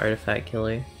Swipe is an artifact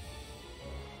killer.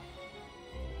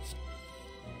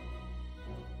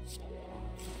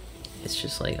 It's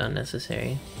just like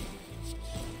unnecessary.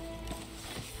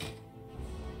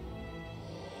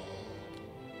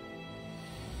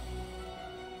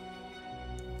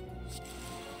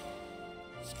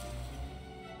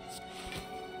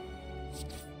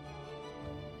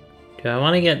 Do I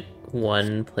want to get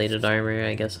one plated armor?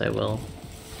 I guess I will.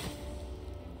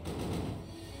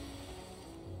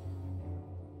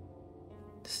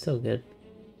 Still good.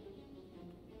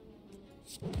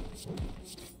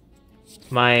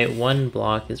 My one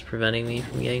block is preventing me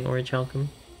from getting Orichalcum.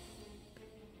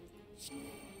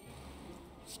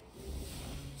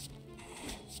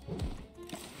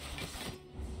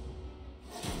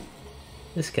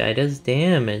 This guy does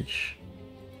damage.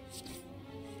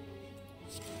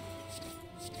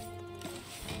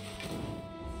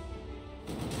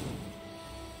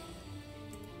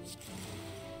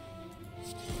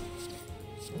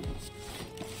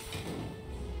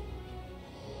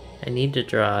 I need to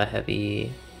draw a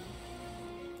heavy...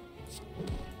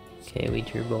 Okay, we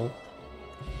drew both.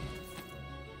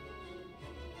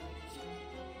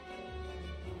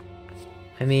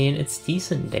 I mean, it's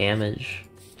decent damage.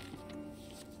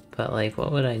 But like,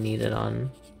 what would I need it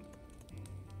on?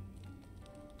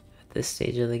 At this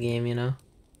stage of the game, you know?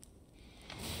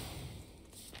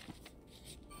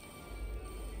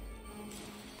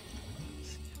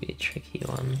 It's gonna be a tricky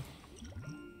one.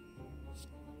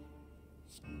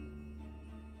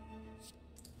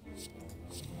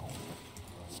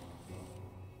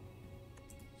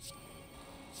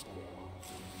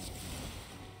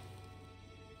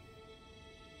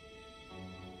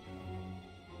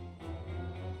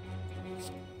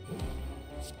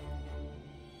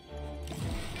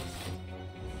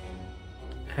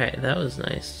 Alright, that was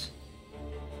nice.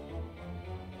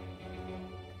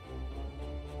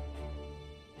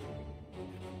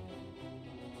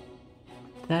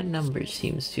 That number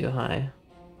seems too high.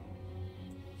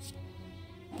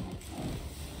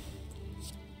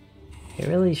 Are you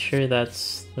really sure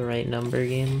that's the right number,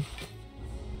 game?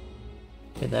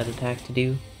 For that attack to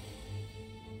do?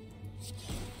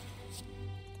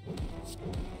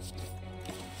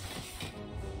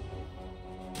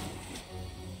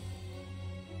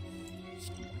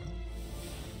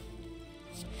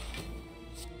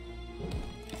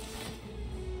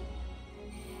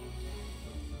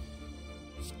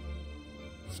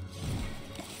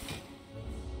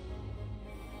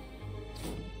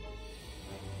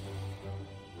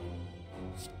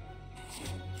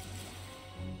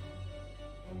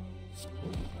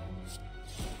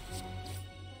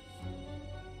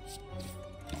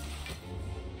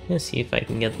 Let's see if I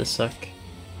can get the suck.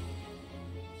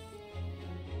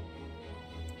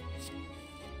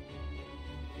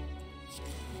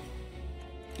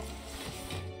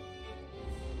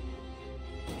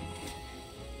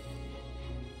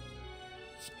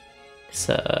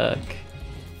 Suck.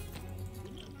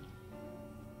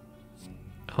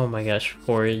 Oh my gosh,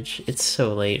 Forage. It's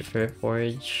so late for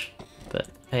Forage, but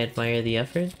I admire the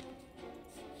effort.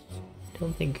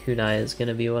 Don't think Kunai is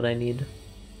gonna be what I need.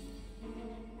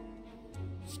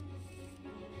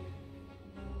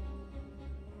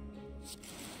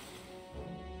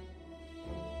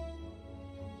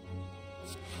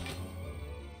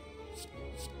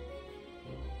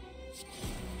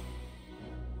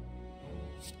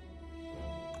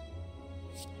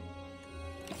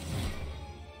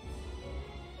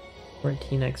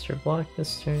 Extra block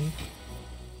this turn.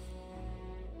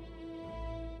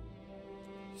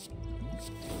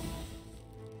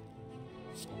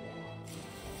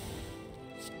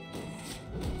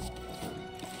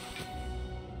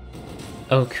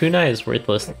 Oh, Kunai is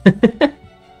worthless.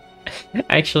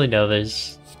 Actually, no,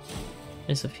 there's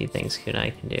a few things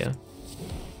Kunai can do.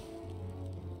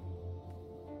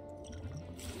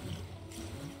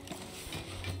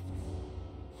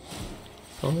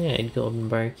 If only I had Golden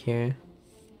Bark here.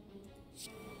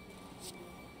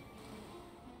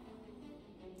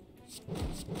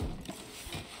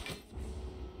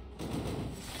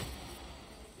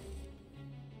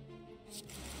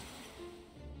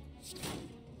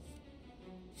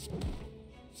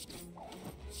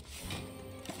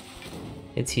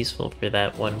 It's useful for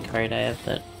that one card I have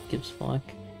that gives block.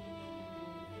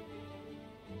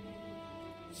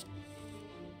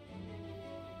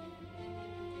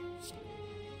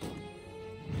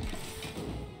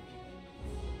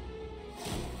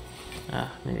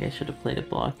 Ah, maybe I should have played a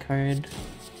block card.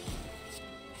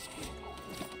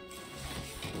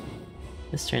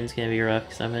 This turn's gonna be rough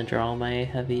because I'm gonna draw all my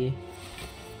heavy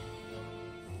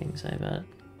things, I bet.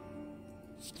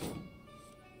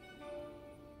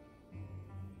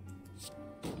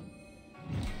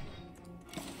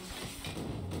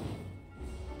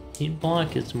 Each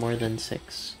block is more than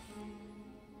 6.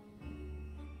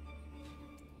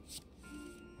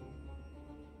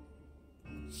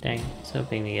 Dang, I was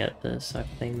hoping to get the suck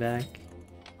thing back.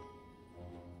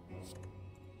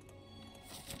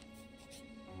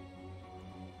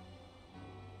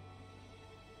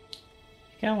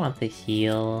 I think I want the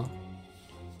heal.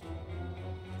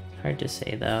 Hard to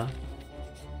say though.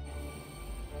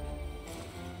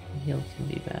 The heal can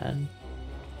be bad.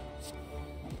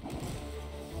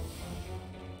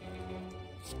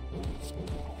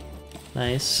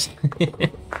 Nice.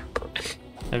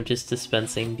 I'm just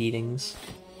dispensing beatings.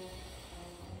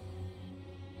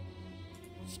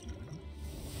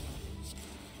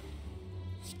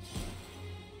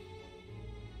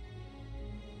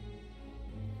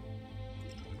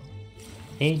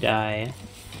 May die.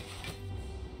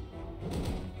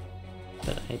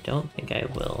 But I don't think I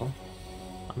will.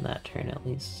 On that turn at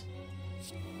least.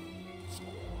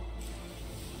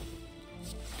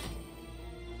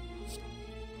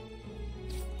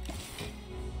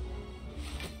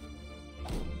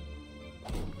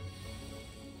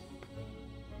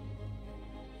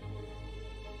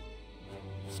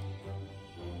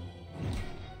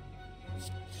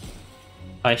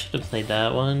 I should have played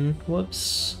that one.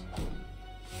 Whoops.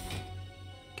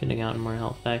 Could have gotten more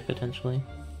health back potentially.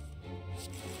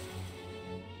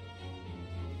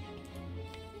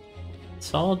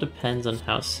 This all depends on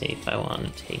how safe I want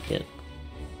to take it.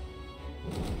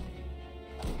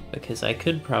 Because I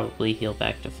could probably heal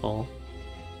back to full.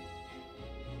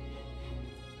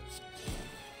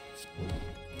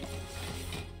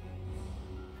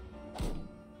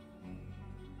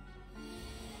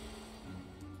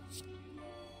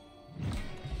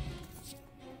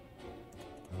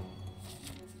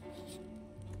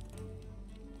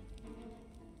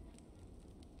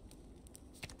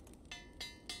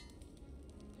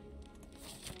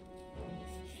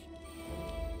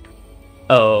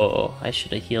 Oh, I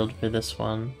should have healed for this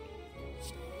one.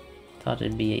 Thought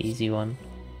it'd be an easy one.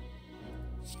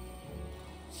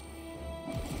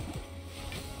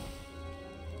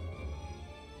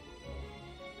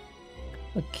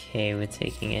 Okay with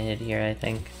taking a hit here, I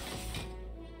think.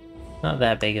 Not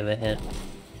that big of a hit.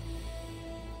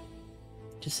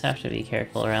 Just have to be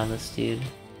careful around this dude.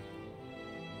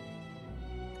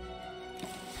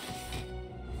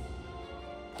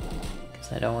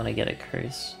 Because I don't want to get a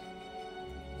curse.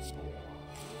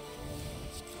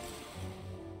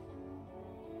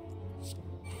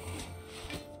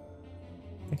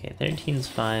 Okay, 13's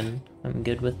fine. I'm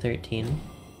good with 13.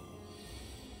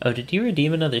 Oh, did you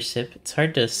redeem another sip? It's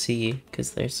hard to see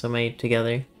because there's so many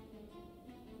together.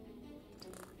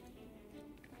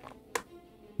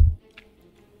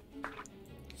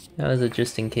 That was a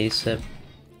just in case sip.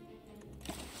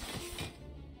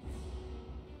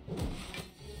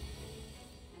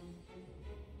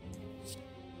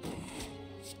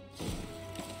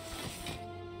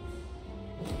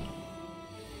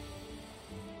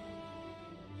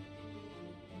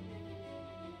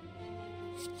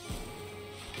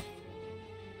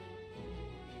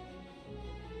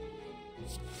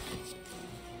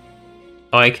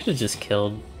 Oh, I could have just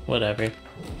killed. Whatever.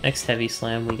 Next heavy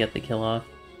slam, we get the kill off.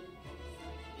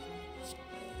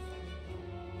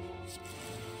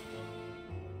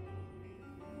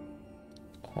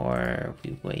 Or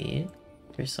we wait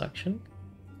for suction.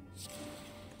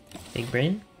 Big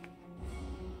brain.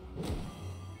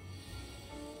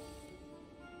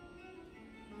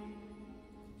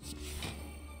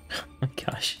 Oh my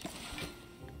gosh.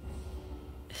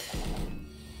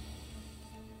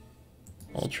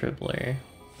 Ultra blur.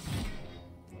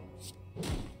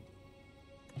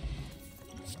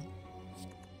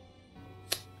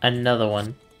 Another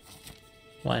one.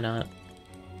 Why not?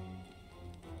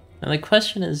 And the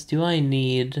question is, do I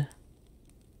need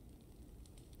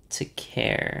to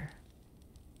care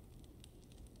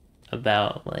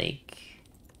about, like,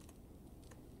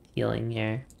 healing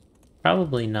here?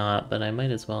 Probably not, but I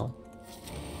might as well.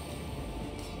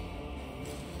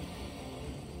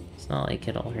 It's not like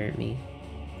it'll hurt me.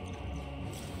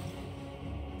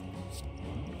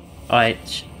 Oh, I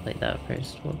should play that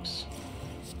first. Whoops.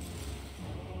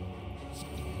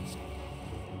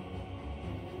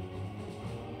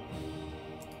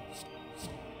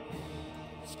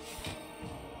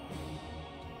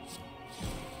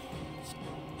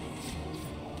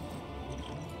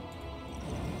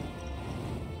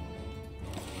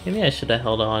 Maybe I should have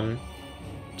held on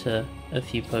to a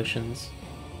few potions.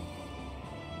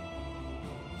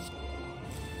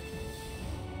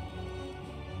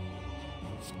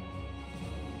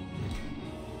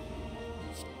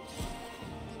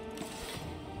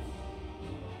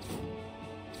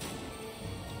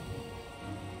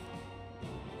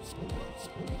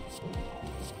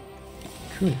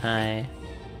 Kunai.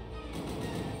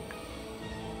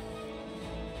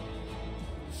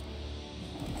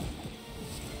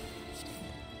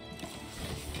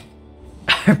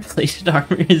 Our plated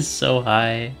armor is so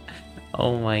high.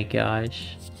 Oh my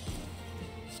gosh.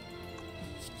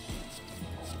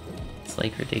 It's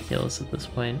like ridiculous at this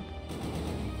point.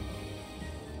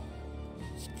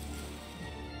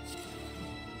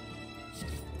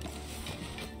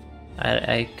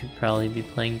 I could probably be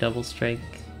playing double strike,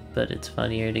 but it's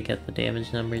funnier to get the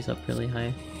damage numbers up really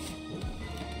high.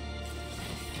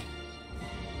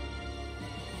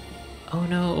 Oh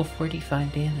no,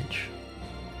 45 damage.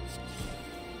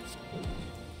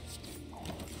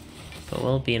 But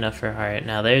will it be enough for heart?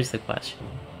 Now there's the question.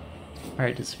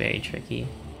 Heart is very tricky.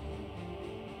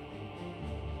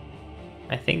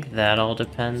 I think that all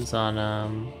depends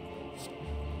on,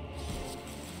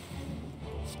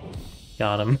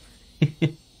 got him.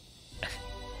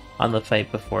 On the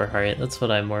fight before heart, that's what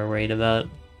I'm more worried about.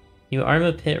 You arm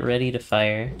a pit ready to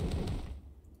fire.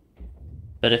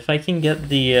 But if I can get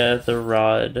the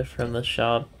rod from the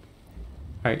shop,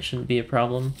 heart shouldn't be a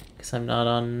problem, because I'm not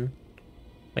on...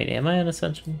 Wait, am I on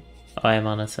Ascension? Oh, I am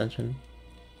on Ascension.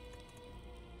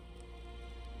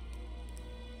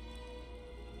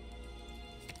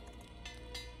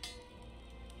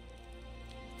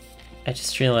 I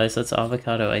just realized that's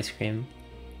avocado ice cream.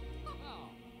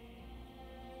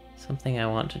 Something I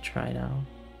want to try now.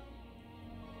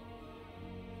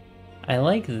 I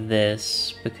like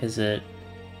this because it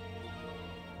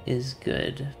is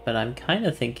good, but I'm kind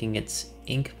of thinking it's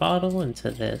ink bottle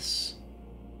into this.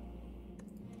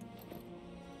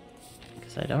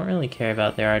 Because I don't really care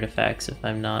about their artifacts if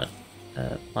I'm not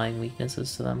applying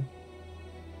weaknesses to them.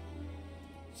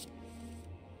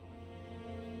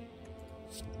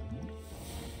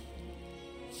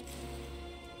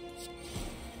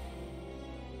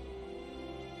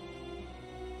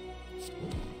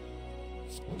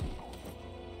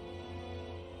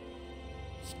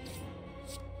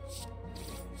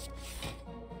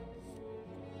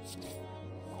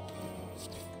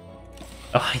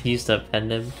 Oh, I used up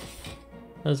Pendim.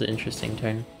 That was an interesting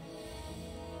turn.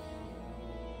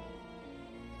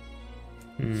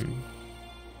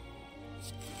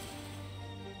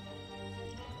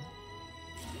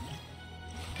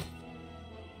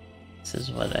 This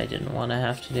is what I didn't want to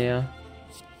have to do.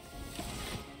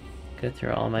 Go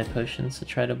through all my potions to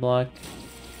try to block.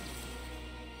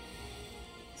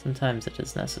 Sometimes it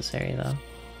is necessary, though.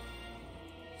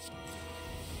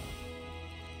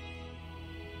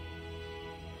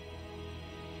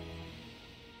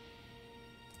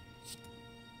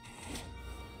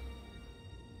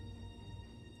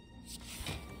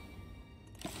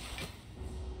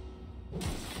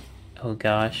 Oh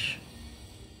gosh.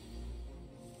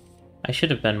 I should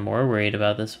have been more worried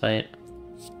about this fight.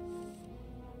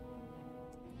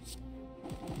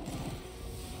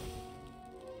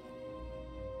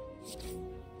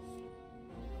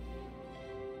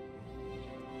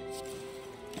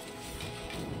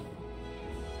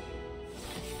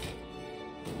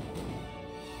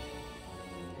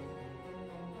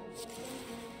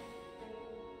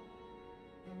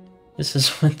 This is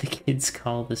what the kids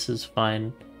call this is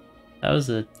fine. That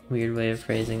was a weird way of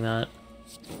phrasing that.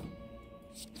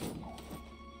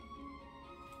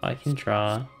 I can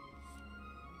draw.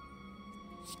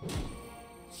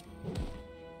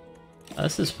 Oh,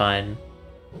 this is fine.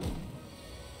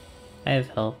 I have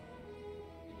help.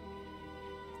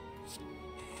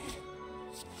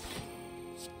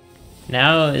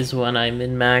 Now is when I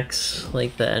min-max,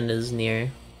 like the end is near.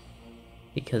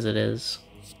 Because it is.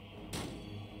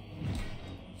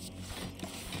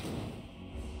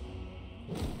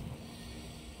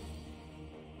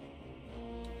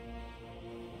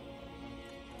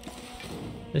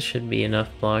 This should be enough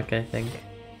block, I think.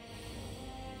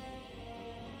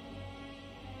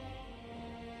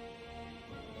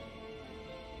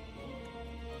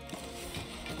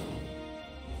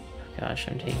 Gosh,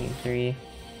 I'm taking 3. At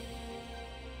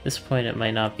this point, it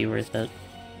might not be worth it.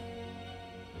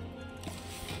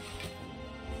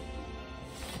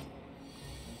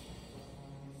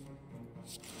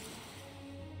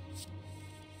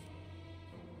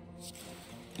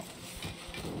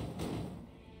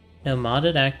 No,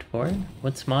 modded Act 4?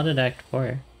 What's modded Act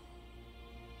 4?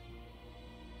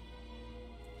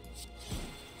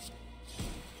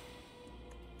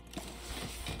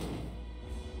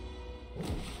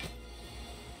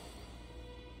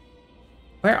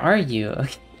 Where are you?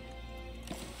 Okay.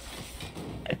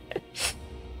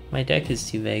 My deck is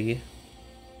too big.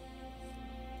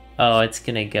 Oh, it's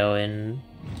gonna go in...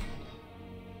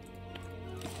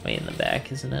 way in the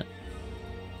back, isn't it?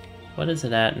 What is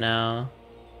it at now?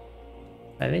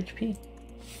 5 HP?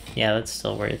 Yeah, that's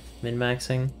still worth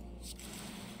min-maxing.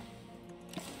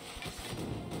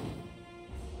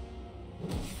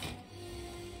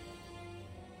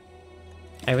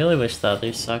 I really wish the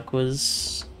other suck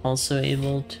was also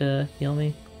able to heal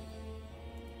me.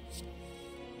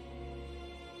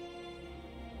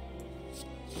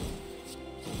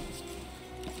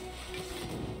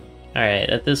 Alright,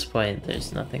 at this point,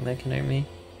 there's nothing that can hurt me.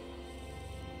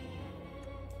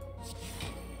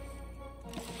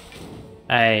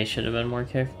 I should have been more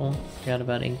careful. Forgot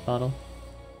about ink bottle.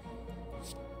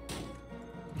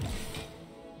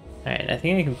 Alright, I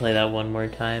think I can play that one more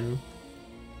time.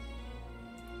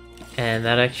 And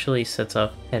that actually sets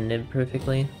off Pendant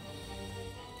perfectly.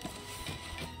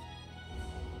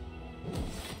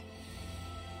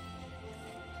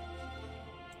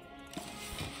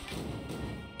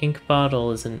 Ink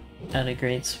bottle isn't at a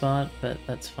great spot, but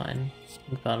that's fine.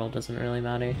 Ink bottle doesn't really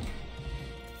matter.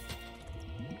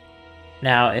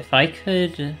 Now, if I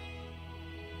could...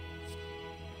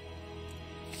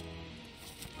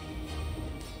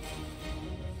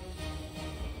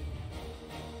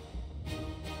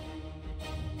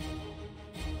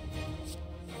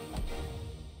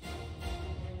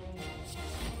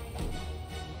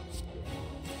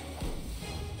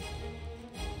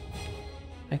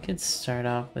 I could start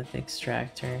off with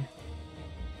Extractor.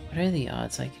 What are the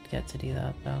odds I could get to do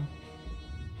that, though?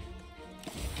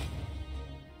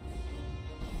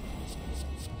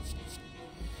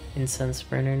 Incense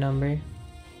burner number.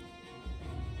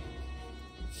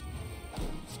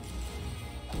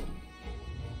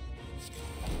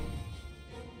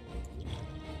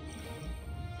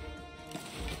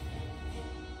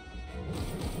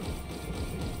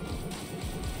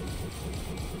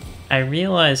 I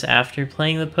realized after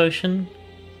playing the potion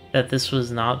that this was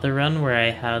not the run where I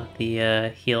had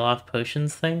the heal off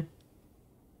potions thing.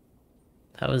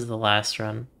 That was the last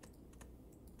run.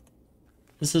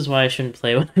 This is why I shouldn't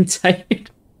play when I'm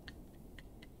tired.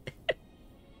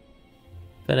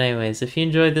 But anyways, if you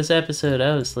enjoyed this episode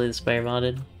of Slay the Spire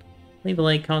Modded, leave a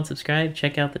like, comment, subscribe,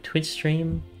 check out the Twitch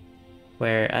stream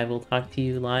where I will talk to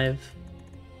you live.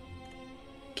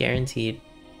 Guaranteed.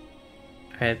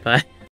 Alright, bye.